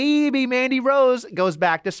maybe Mandy Rose goes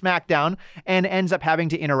back to SmackDown and ends up having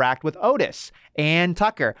to interact with Otis and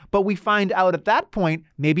Tucker. But we find out at that point,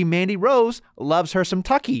 maybe Mandy Rose loves her some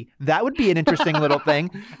Tucky. That would be an interesting little thing.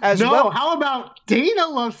 How about Dana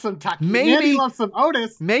loves some Tucky? Mandy loves some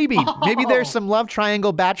Otis. Maybe there's some love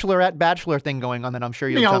triangle bachelor thing going on that I'm sure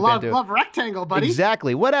you'll jump into. Love rectangle, buddy.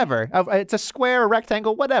 Exactly. Whatever. It's a square, a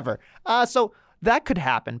rectangle, whatever. So that could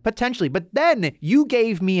happen potentially. But then you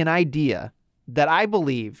gave me an idea that I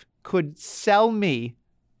believe could sell me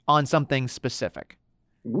on something specific.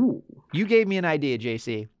 Ooh. You gave me an idea,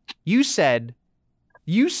 JC. You said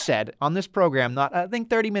on this program, I think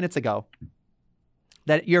 30 minutes ago,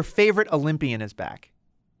 that your favorite Olympian is back.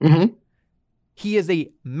 Mm-hmm. He is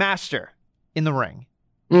a master in the ring.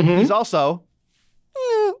 Mm-hmm. He's also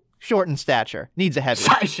short in stature. Needs a heavy.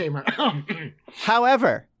 Size shamer.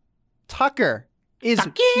 However, Tucker is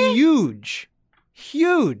huge.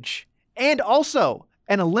 And also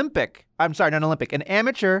an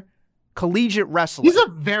amateur collegiate wrestler. He's a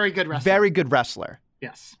very good wrestler. Very good wrestler.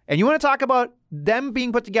 Yes. And you want to talk about them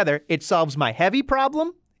being put together, it solves my heavy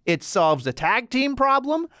problem. It solves the tag team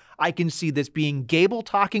problem. I can see this being Gable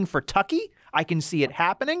talking for Tucky. I can see it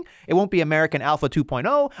happening. It won't be American Alpha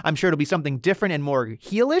 2.0. I'm sure it'll be something different and more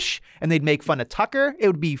heelish, and they'd make fun of Tucker. It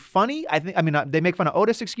would be funny. They make fun of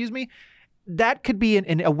Otis, excuse me. That could be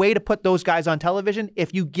a way to put those guys on television.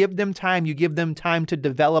 If you give them time to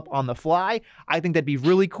develop on the fly. I think that'd be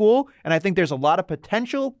really cool, and I think there's a lot of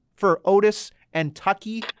potential for Otis and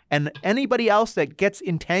Tucky and anybody else that gets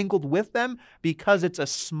entangled with them because it's a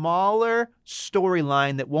smaller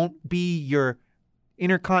storyline that won't be your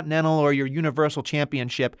Intercontinental or your Universal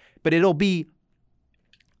Championship, but it'll be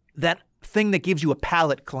that thing that gives you a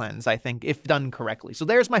palate cleanse, I think, if done correctly. So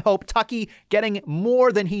there's my hope. Tucky getting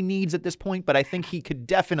more than he needs at this point, but I think he could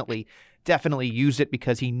definitely use it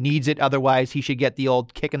because he needs it. Otherwise, he should get the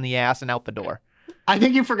old kick in the ass and out the door. I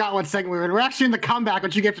think you forgot one second. We're actually in the comeback,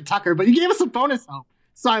 which you gave to Tucker, but you gave us a bonus hope.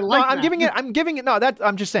 So I like that. I'm giving it. No,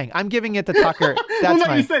 I'm just saying. I'm giving it to Tucker.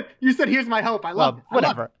 That's you said here's my hope. I love it.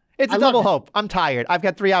 Whatever. It's a double hope. I'm tired. I've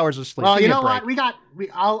got 3 hours of sleep. Well, you know what?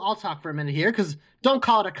 I'll talk for a minute here because don't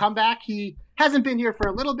call it a comeback. He hasn't been here for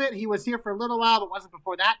a little bit. He was here for a little while, but wasn't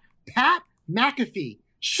before that. Pat McAfee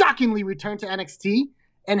shockingly returned to NXT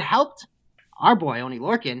and helped our boy, Oney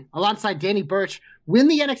Lorcan, alongside Danny Burch, win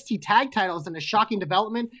the NXT tag titles in a shocking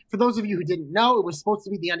development. For those of you who didn't know, it was supposed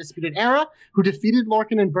to be the Undisputed Era who defeated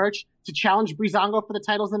Lorcan and Burch to challenge Breezango for the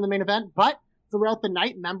titles in the main event. But throughout the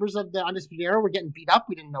night, members of the Undisputed Era were getting beat up.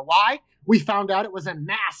 We didn't know why. We found out it was a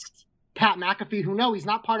masked Pat McAfee who, no, he's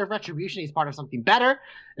not part of Retribution. He's part of something better.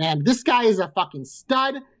 And this guy is a fucking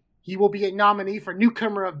stud. He will be a nominee for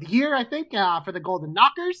Newcomer of the Year, I think, for the Golden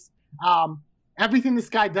Knockers. Everything this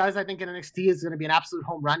guy does, I think, in NXT is going to be an absolute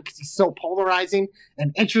home run because he's so polarizing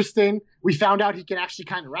and interesting. We found out he can actually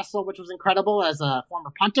kind of wrestle, which was incredible as a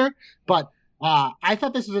former punter. But I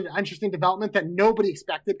thought this was an interesting development that nobody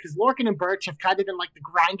expected because Lorcan and Burch have kind of been like the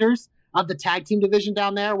grinders of the tag team division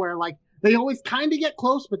down there where like they always kind of get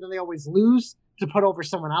close, but then they always lose to put over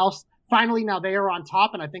someone else. Finally, now they are on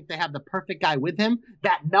top, and I think they have the perfect guy with him,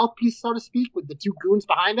 that mouthpiece, so to speak, with the two goons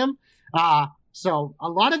behind him. So a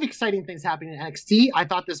lot of exciting things happening in NXT. I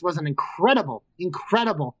thought this was an incredible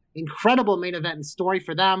main event and story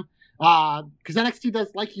for them. Because NXT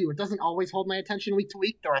does, like you, it doesn't always hold my attention week to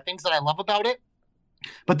week. There are things that I love about it.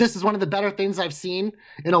 But this is one of the better things I've seen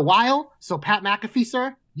in a while. So Pat McAfee,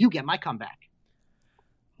 sir, you get my comeback.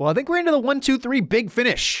 Well, I think we're into the 1, 2, 3 big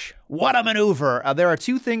finish. What a maneuver. There are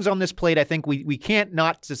two things on this plate I think we can't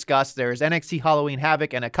not discuss. There's NXT Halloween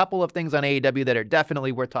Havoc and a couple of things on AEW that are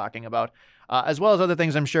definitely worth talking about, as well as other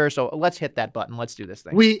things, I'm sure. So let's hit that button. Let's do this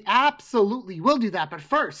thing. We absolutely will do that. But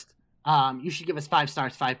first, you should give us 5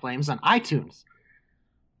 stars, 5 flames on iTunes,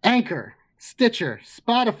 Anchor, Stitcher,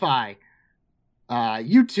 Spotify,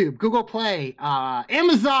 YouTube, Google Play,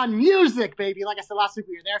 Amazon Music, baby. Like I said last week,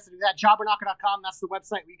 we were there, so do that. Jobberknocker.com. That's the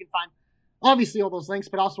website where you can find obviously all those links,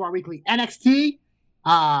 but also our weekly NXT,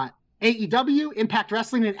 AEW, Impact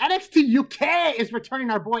Wrestling, and NXT UK is returning.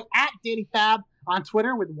 Our boy at Danny Fab on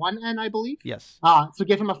Twitter with 1 N, I believe. Yes. So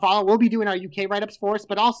give him a follow. We'll be doing our UK write-ups for us,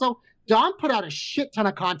 but also Don put out a shit ton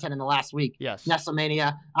of content in the last week. Yes.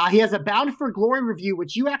 Nestlemania. He has a Bound for Glory review,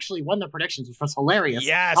 which you actually won the predictions, which was hilarious.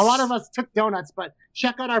 Yes. A lot of us took donuts, but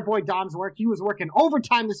check out our boy Dom's work. He was working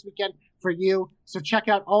overtime this weekend for you. So check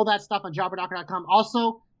out all that stuff on jobberknocker.com.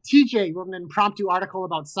 Also, TJ wrote an impromptu article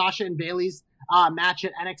about Sasha and Bayley's match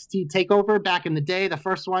at NXT TakeOver back in the day, the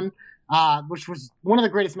first one, which was one of the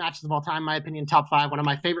greatest matches of all time, in my opinion, top 5, one of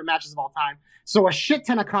my favorite matches of all time. So a shit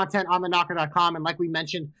ton of content on theknocker.com, and like we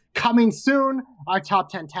mentioned, coming soon, our top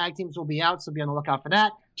 10 tag teams will be out, so be on the lookout for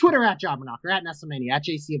that. Twitter at JobberKnocker, at Nestlemania, at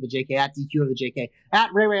JC of the JK, at DQ of the JK, at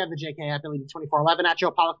Ray of the JK, at BillyD2411, at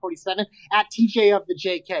Joe Pollock 47, at TJ of the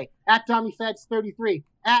JK, at DommyFeds33,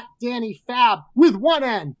 at Danny Fab with 1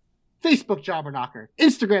 N. Facebook JobberKnocker,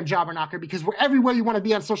 Instagram JobberKnocker, because we're everywhere you want to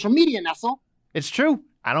be on social media, Nestle. It's true.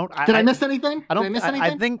 Did I miss anything?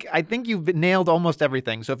 I think you've nailed almost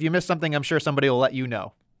everything. So if you missed something, I'm sure somebody will let you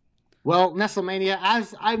know. Well, Nestlemania,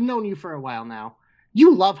 as I've known you for a while now,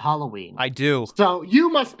 you love Halloween. I do. So you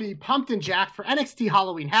must be pumped and jacked for NXT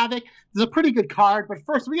Halloween Havoc. There's a pretty good card, but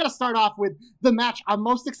first we got to start off with the match I'm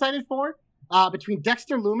most excited for between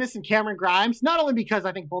Dexter Lumis and Cameron Grimes. Not only because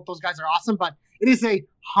I think both those guys are awesome, but it is a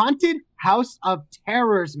Haunted House of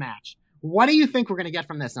Terrors match. What do you think we're going to get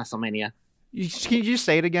from this, Nestlemania? Can you just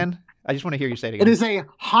say it again? I just want to hear you say it again. It is a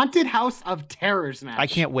Haunted House of Terrors match. I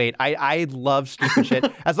can't wait. I love stupid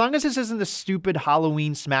shit. As long as this isn't the stupid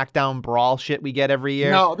Halloween SmackDown brawl shit we get every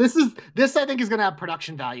year. No, this I think is going to have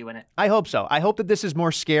production value in it. I hope so. I hope that this is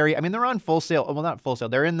more scary. I mean, they're on Full Sail. Well, not Full Sail.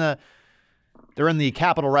 They're in the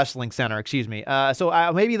Capitol Wrestling Center, excuse me.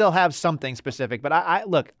 So maybe they'll have something specific. But I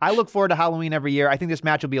look forward to Halloween every year. I think this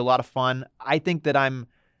match will be a lot of fun. I think that I'm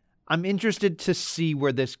interested to see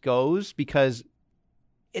where this goes because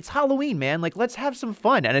it's Halloween, man. Like, let's have some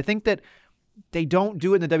fun. And I think that they don't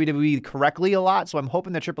do it in the WWE correctly a lot, so I'm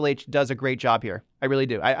hoping that Triple H does a great job here. I really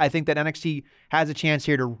do. I think that NXT has a chance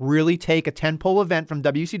here to really take a tentpole event from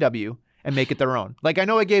WCW and make it their own. Like, I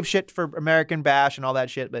know I gave shit for American Bash and all that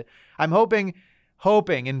shit, but I'm hoping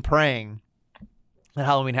and praying that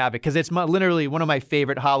Halloween Havoc, because it's literally one of my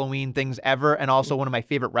favorite Halloween things ever and also one of my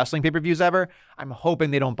favorite wrestling pay-per-views ever. I'm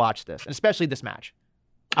hoping they don't botch this, especially this match.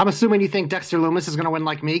 I'm assuming you think Dexter Lumis is going to win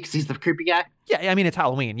like me because he's the creepy guy? Yeah, I mean, it's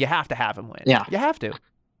Halloween. You have to have him win. Yeah. You have to.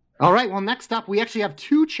 All right, well, next up, we actually have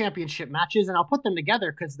 2 championship matches, and I'll put them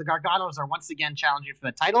together because the Garganos are once again challenging for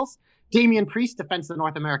the titles. Damian Priest defends the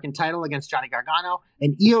North American title against Johnny Gargano,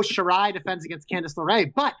 and Io Shirai defends against Candice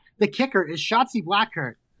LeRae. But the kicker is Shotzi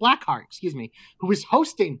Blackheart, who is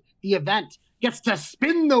hosting the event gets to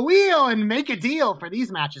spin the wheel and make a deal for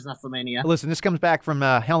these matches, WrestleMania. Listen, this comes back from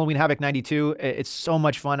Halloween Havoc 92. It's so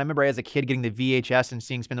much fun. I remember as a kid getting the VHS and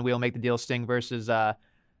seeing Spin the Wheel make the deal Sting versus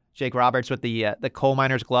Jake Roberts with the coal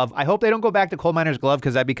miner's glove. I hope they don't go back to coal miner's glove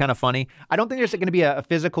because that'd be kind of funny. I don't think there's going to be a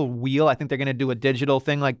physical wheel. I think they're going to do a digital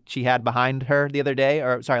thing like she had behind her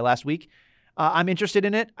last week. I'm interested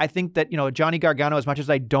in it. I think that, Johnny Gargano, as much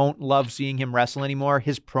as I don't love seeing him wrestle anymore,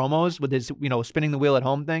 his promos with his, spinning the wheel at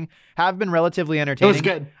home thing have been relatively entertaining. It was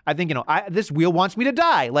good. I think, this wheel wants me to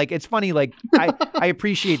die. Like, it's funny. Like, I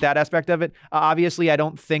appreciate that aspect of it. Obviously, I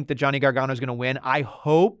don't think that Johnny Gargano is going to win. I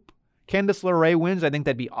hope Candice LeRae wins. I think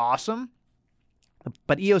that'd be awesome.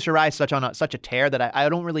 But Io Shirai is such a tear that I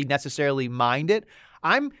don't really necessarily mind it.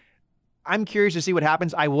 I'm curious to see what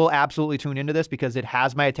happens. I will absolutely tune into this because it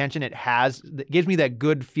has my attention. It gives me that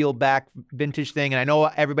good feel back vintage thing. And I know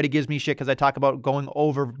everybody gives me shit because I talk about going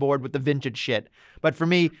overboard with the vintage shit. But for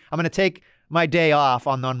me, I'm going to take my day off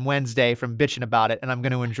on Wednesday from bitching about it, and I'm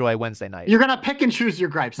going to enjoy Wednesday night. You're going to pick and choose your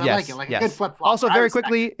gripes. I like it. Like a good flip-flop. Also, very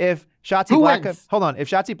quickly, if Shotzi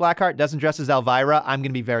Blackheart doesn't dress as Elvira, I'm going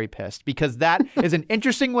to be very pissed because that is an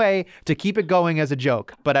interesting way to keep it going as a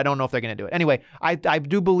joke, but I don't know if they're going to do it. Anyway, I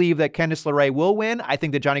do believe that Candice LeRae will win. I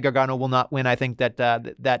think that Johnny Gargano will not win. I think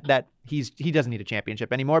that he doesn't need a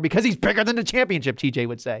championship anymore because he's bigger than the championship, TJ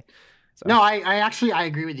would say. So. No, I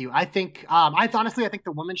agree with you. I think I think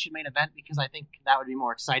the women should main event because I think that would be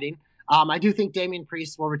more exciting. I do think Damian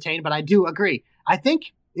Priest will retain, but I do agree. I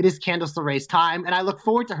think it is Candice LeRae's time, and I look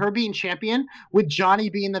forward to her being champion with Johnny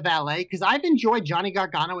being the valet because I've enjoyed Johnny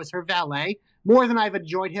Gargano as her valet more than I've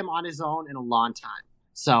enjoyed him on his own in a long time.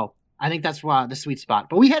 So I think that's the sweet spot.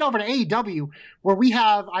 But we head over to AEW where we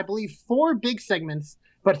have, I believe, 4 big segments,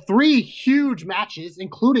 but 3 huge matches,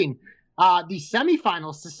 including the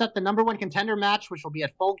semifinals to set the number 1 contender match, which will be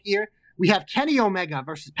at Full Gear. We have Kenny Omega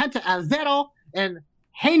versus Penta El Zero and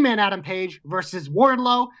Hangman Adam Page versus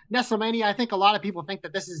Wardlow. WrestleMania, I think a lot of people think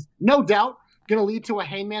that this is no doubt going to lead to a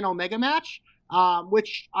Hangman Omega match,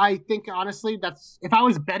 which I think, honestly, that's if I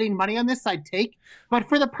was betting money on this, I'd take. But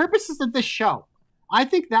for the purposes of this show, I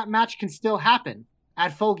think that match can still happen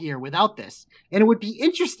at Full Gear without this. And it would be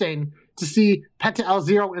interesting to see Penta El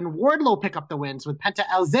Zero and Wardlow pick up the wins with Penta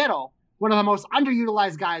El Zero, one of the most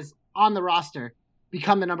underutilized guys on the roster,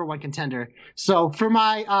 become the number 1 contender. So for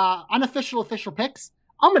my official picks,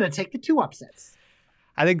 I'm going to take the 2 upsets.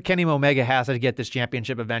 I think Kenny Omega has to get this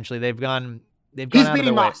championship eventually. They've gone He's out of beating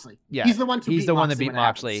their way. Moxley. Yeah, he's the one that beat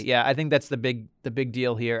Moxley. Happens. Yeah, I think that's the big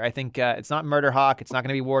deal here. I think it's not Murder Hawk. It's not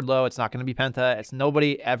going to be Wardlow. It's not going to be Penta. It's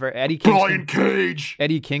nobody ever. Eddie Kingston. Brian Cage.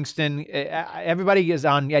 Eddie Kingston. Everybody is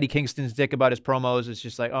on Eddie Kingston's dick about his promos. It's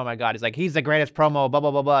just like, oh my God. It's like, he's the greatest promo, blah,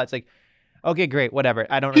 blah, blah, blah. It's like, okay, great, whatever.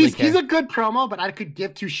 I don't really care. He's a good promo, but I could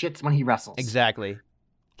give 2 shits when he wrestles. Exactly.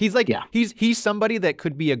 He's like, he's somebody that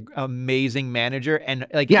could be an amazing manager, and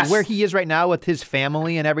where he is right now with his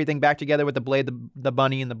family and everything back together with the Blade, the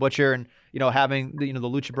Bunny, and the Butcher, and having the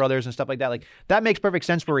Lucha Brothers and stuff like that. Like that makes perfect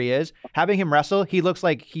sense where he is. Having him wrestle, he looks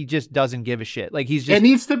like he just doesn't give a shit. Like he's just. It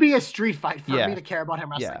needs to be a street fight for me to care about him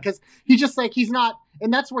wrestling because he's just like he's not,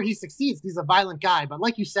 and that's where he succeeds. He's a violent guy, but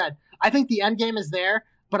like you said, I think the end game is there.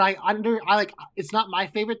 But I it's not my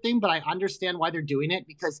favorite thing, but I understand why they're doing it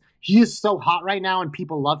because he is so hot right now and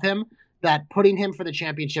people love him that putting him for the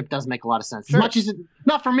championship does make a lot of sense. Sure. As much as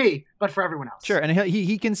not for me, but for everyone else. Sure, and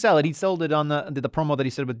he can sell it. He sold it on the promo that he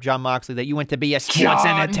said with John Moxley that you went to be a sports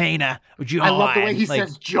entertainer. John. I love the way he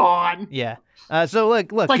says John. Yeah. So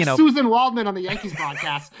look, it's like Susan Waldman on the Yankees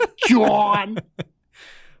broadcast. John.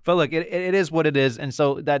 But look, it is what it is, and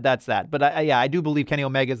so that's that. But I do believe Kenny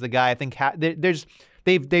Omega is the guy. I think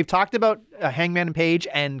They've talked about Hangman and Page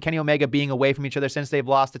and Kenny Omega being away from each other since they've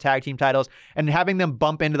lost the tag team titles, and having them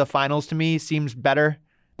bump into the finals to me seems better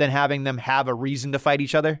than having them have a reason to fight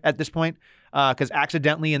each other at this point. Because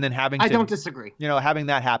accidentally and then having I don't disagree. Having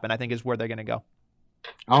that happen, I think is where they're going to go.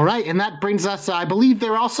 All right, and that brings us. I believe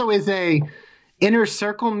there also is a Inner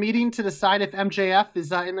Circle meeting to decide if MJF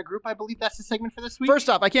is in the group. I believe that's the segment for this week. First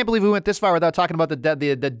off, I can't believe we went this far without talking about the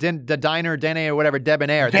diner, Dene, or whatever,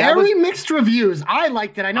 Debonair. Very mixed reviews. I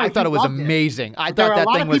liked it. I thought it was amazing. I thought that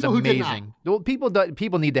thing was amazing.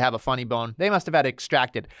 People need to have a funny bone. They must have had it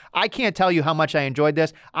extracted. I can't tell you how much I enjoyed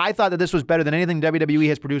this. I thought that this was better than anything WWE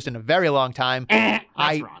has produced in a very long time. That's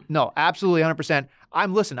wrong. No, absolutely 100%.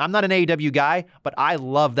 I'm not an AEW guy, but I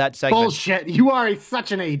love that segment. Bullshit. You are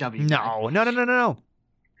such an AEW guy. No.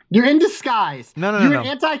 You're in disguise. No. You're an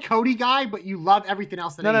anti-Cody guy, but you love everything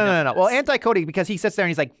else that No. Well, anti-Cody because he sits there and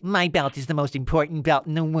he's like, my belt is the most important belt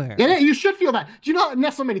in the world. Yeah, you should feel that. Do you know,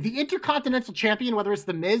 WrestleMania, the Intercontinental Champion, whether it's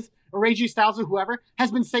The Miz or AJ Styles or whoever,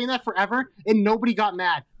 has been saying that forever, and nobody got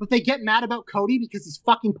mad. But they get mad about Cody because he's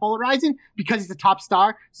fucking polarizing, because he's a top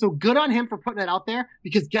star. So good on him for putting it out there,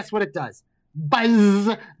 because guess what it does?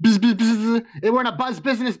 Buzz. We're in a buzz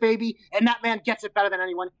business, baby, and that man gets it better than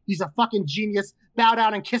anyone. He's a fucking genius. Bow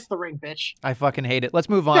down and kiss the ring, bitch. I fucking hate it. Let's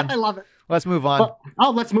move on. I love it. Let's move on.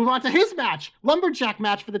 Let's move on to his match. Lumberjack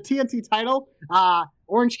match for the TNT title.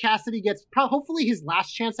 Orange Cassidy gets hopefully his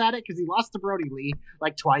last chance at it because he lost to Brody Lee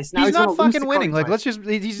like twice. Now he's not fucking winning. Like, let's just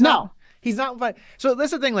he's not. So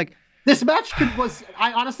that's the thing. Like, this match was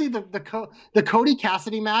honestly the Cody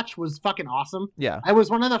Cassidy match was fucking awesome. Yeah, it was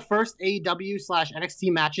one of the first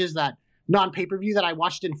AEW/NXT matches that non-pay-per-view that I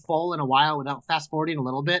watched in full in a while without fast-forwarding a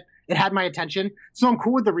little bit. It had my attention, so I'm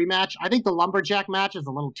cool with the rematch. I think the Lumberjack match is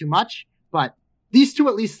a little too much, but these two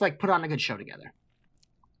at least like put on a good show together.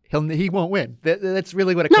 He won't win. That's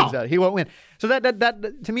really what it comes out. He won't win. So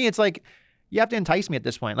that to me, it's like you have to entice me at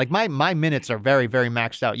this point. Like my minutes are very, very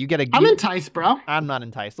maxed out. I'm enticed, bro. I'm not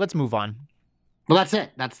enticed. Let's move on. Well, that's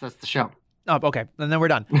it. That's the show. Oh, okay, and then we're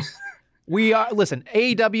done. Listen,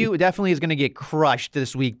 AEW definitely is going to get crushed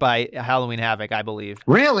this week by Halloween Havoc, I believe.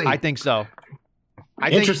 Really? I think so.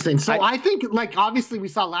 Interesting. I think, like, obviously we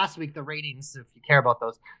saw last week the ratings, if you care about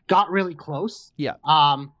those, got really close. Yeah.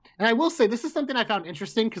 And I will say this is something I found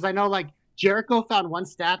interesting because I know, like, Jericho found one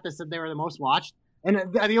stat that said they were the most watched.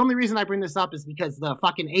 And the only reason I bring this up is because the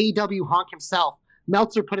fucking AEW honk himself,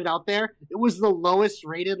 Meltzer, put it out there. It was the lowest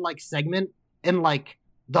rated, like, segment in, like,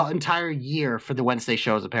 the entire year for the Wednesday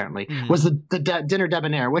shows, apparently, was the Dinner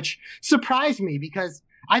Debonair, which surprised me because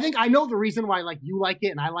I think I know the reason why, like, you like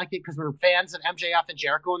it and I like it because we're fans of MJF and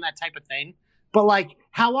Jericho and that type of thing. But, like,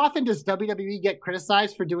 how often does WWE get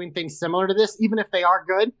criticized for doing things similar to this, even if they are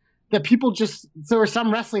good, that people just – there are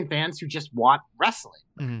some wrestling fans who just want wrestling.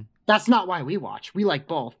 Mm-hmm. That's not why we watch. We like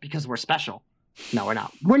both because we're special. No, we're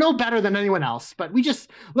not. We're no better than anyone else, but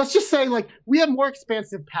let's just say, like, we have more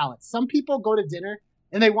expansive palates. Some people go to dinner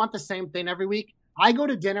and they want the same thing every week. I go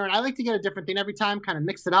to dinner and I like to get a different thing every time, kind of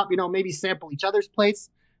mix it up, maybe sample each other's plates.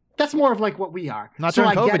 That's more of like what we are. Not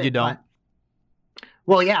during COVID, you don't.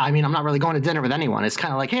 Well, yeah, I mean, I'm not really going to dinner with anyone. It's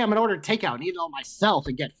kind of like, hey, I'm going to order takeout and eat it all myself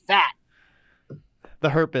and get fat. The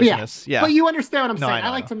hurt business, yeah. But you understand what I'm saying. I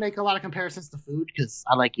like to make a lot of comparisons to food because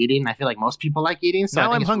I like eating. I feel like most people like eating. So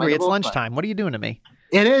now I'm hungry. It's lunchtime. What are you doing to me?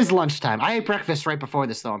 It is lunchtime. I ate breakfast right before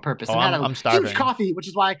this, though, on purpose. I'm starving. Huge coffee, which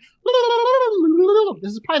is why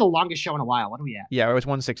this is probably the longest show in a while. What are we at? Yeah, it was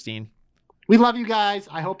 1:16. We love you guys.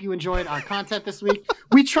 I hope you enjoyed our content this week.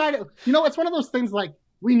 We try to, it's one of those things like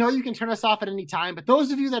we know you can turn us off at any time, but those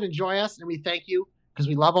of you that enjoy us, and we thank you because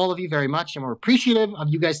we love all of you very much, and we're appreciative of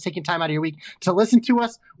you guys taking time out of your week to listen to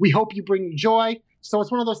us. We hope you bring you joy. So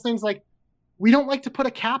it's one of those things like we don't like to put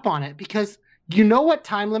a cap on it because you know what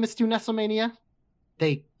time limits do, Nestlemania?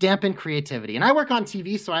 They dampen creativity. And I work on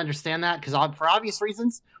TV, so I understand that because for obvious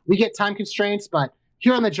reasons, we get time constraints. But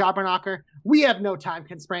here on the Jobber Knocker, we have no time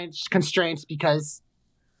constraints because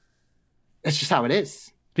it's just how it is.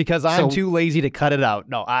 Because I'm too lazy to cut it out.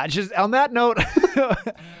 No, just on that note,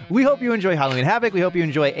 we hope you enjoy Halloween Havoc. We hope you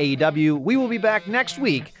enjoy AEW. We will be back next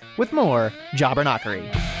week with more Jobber Knockery.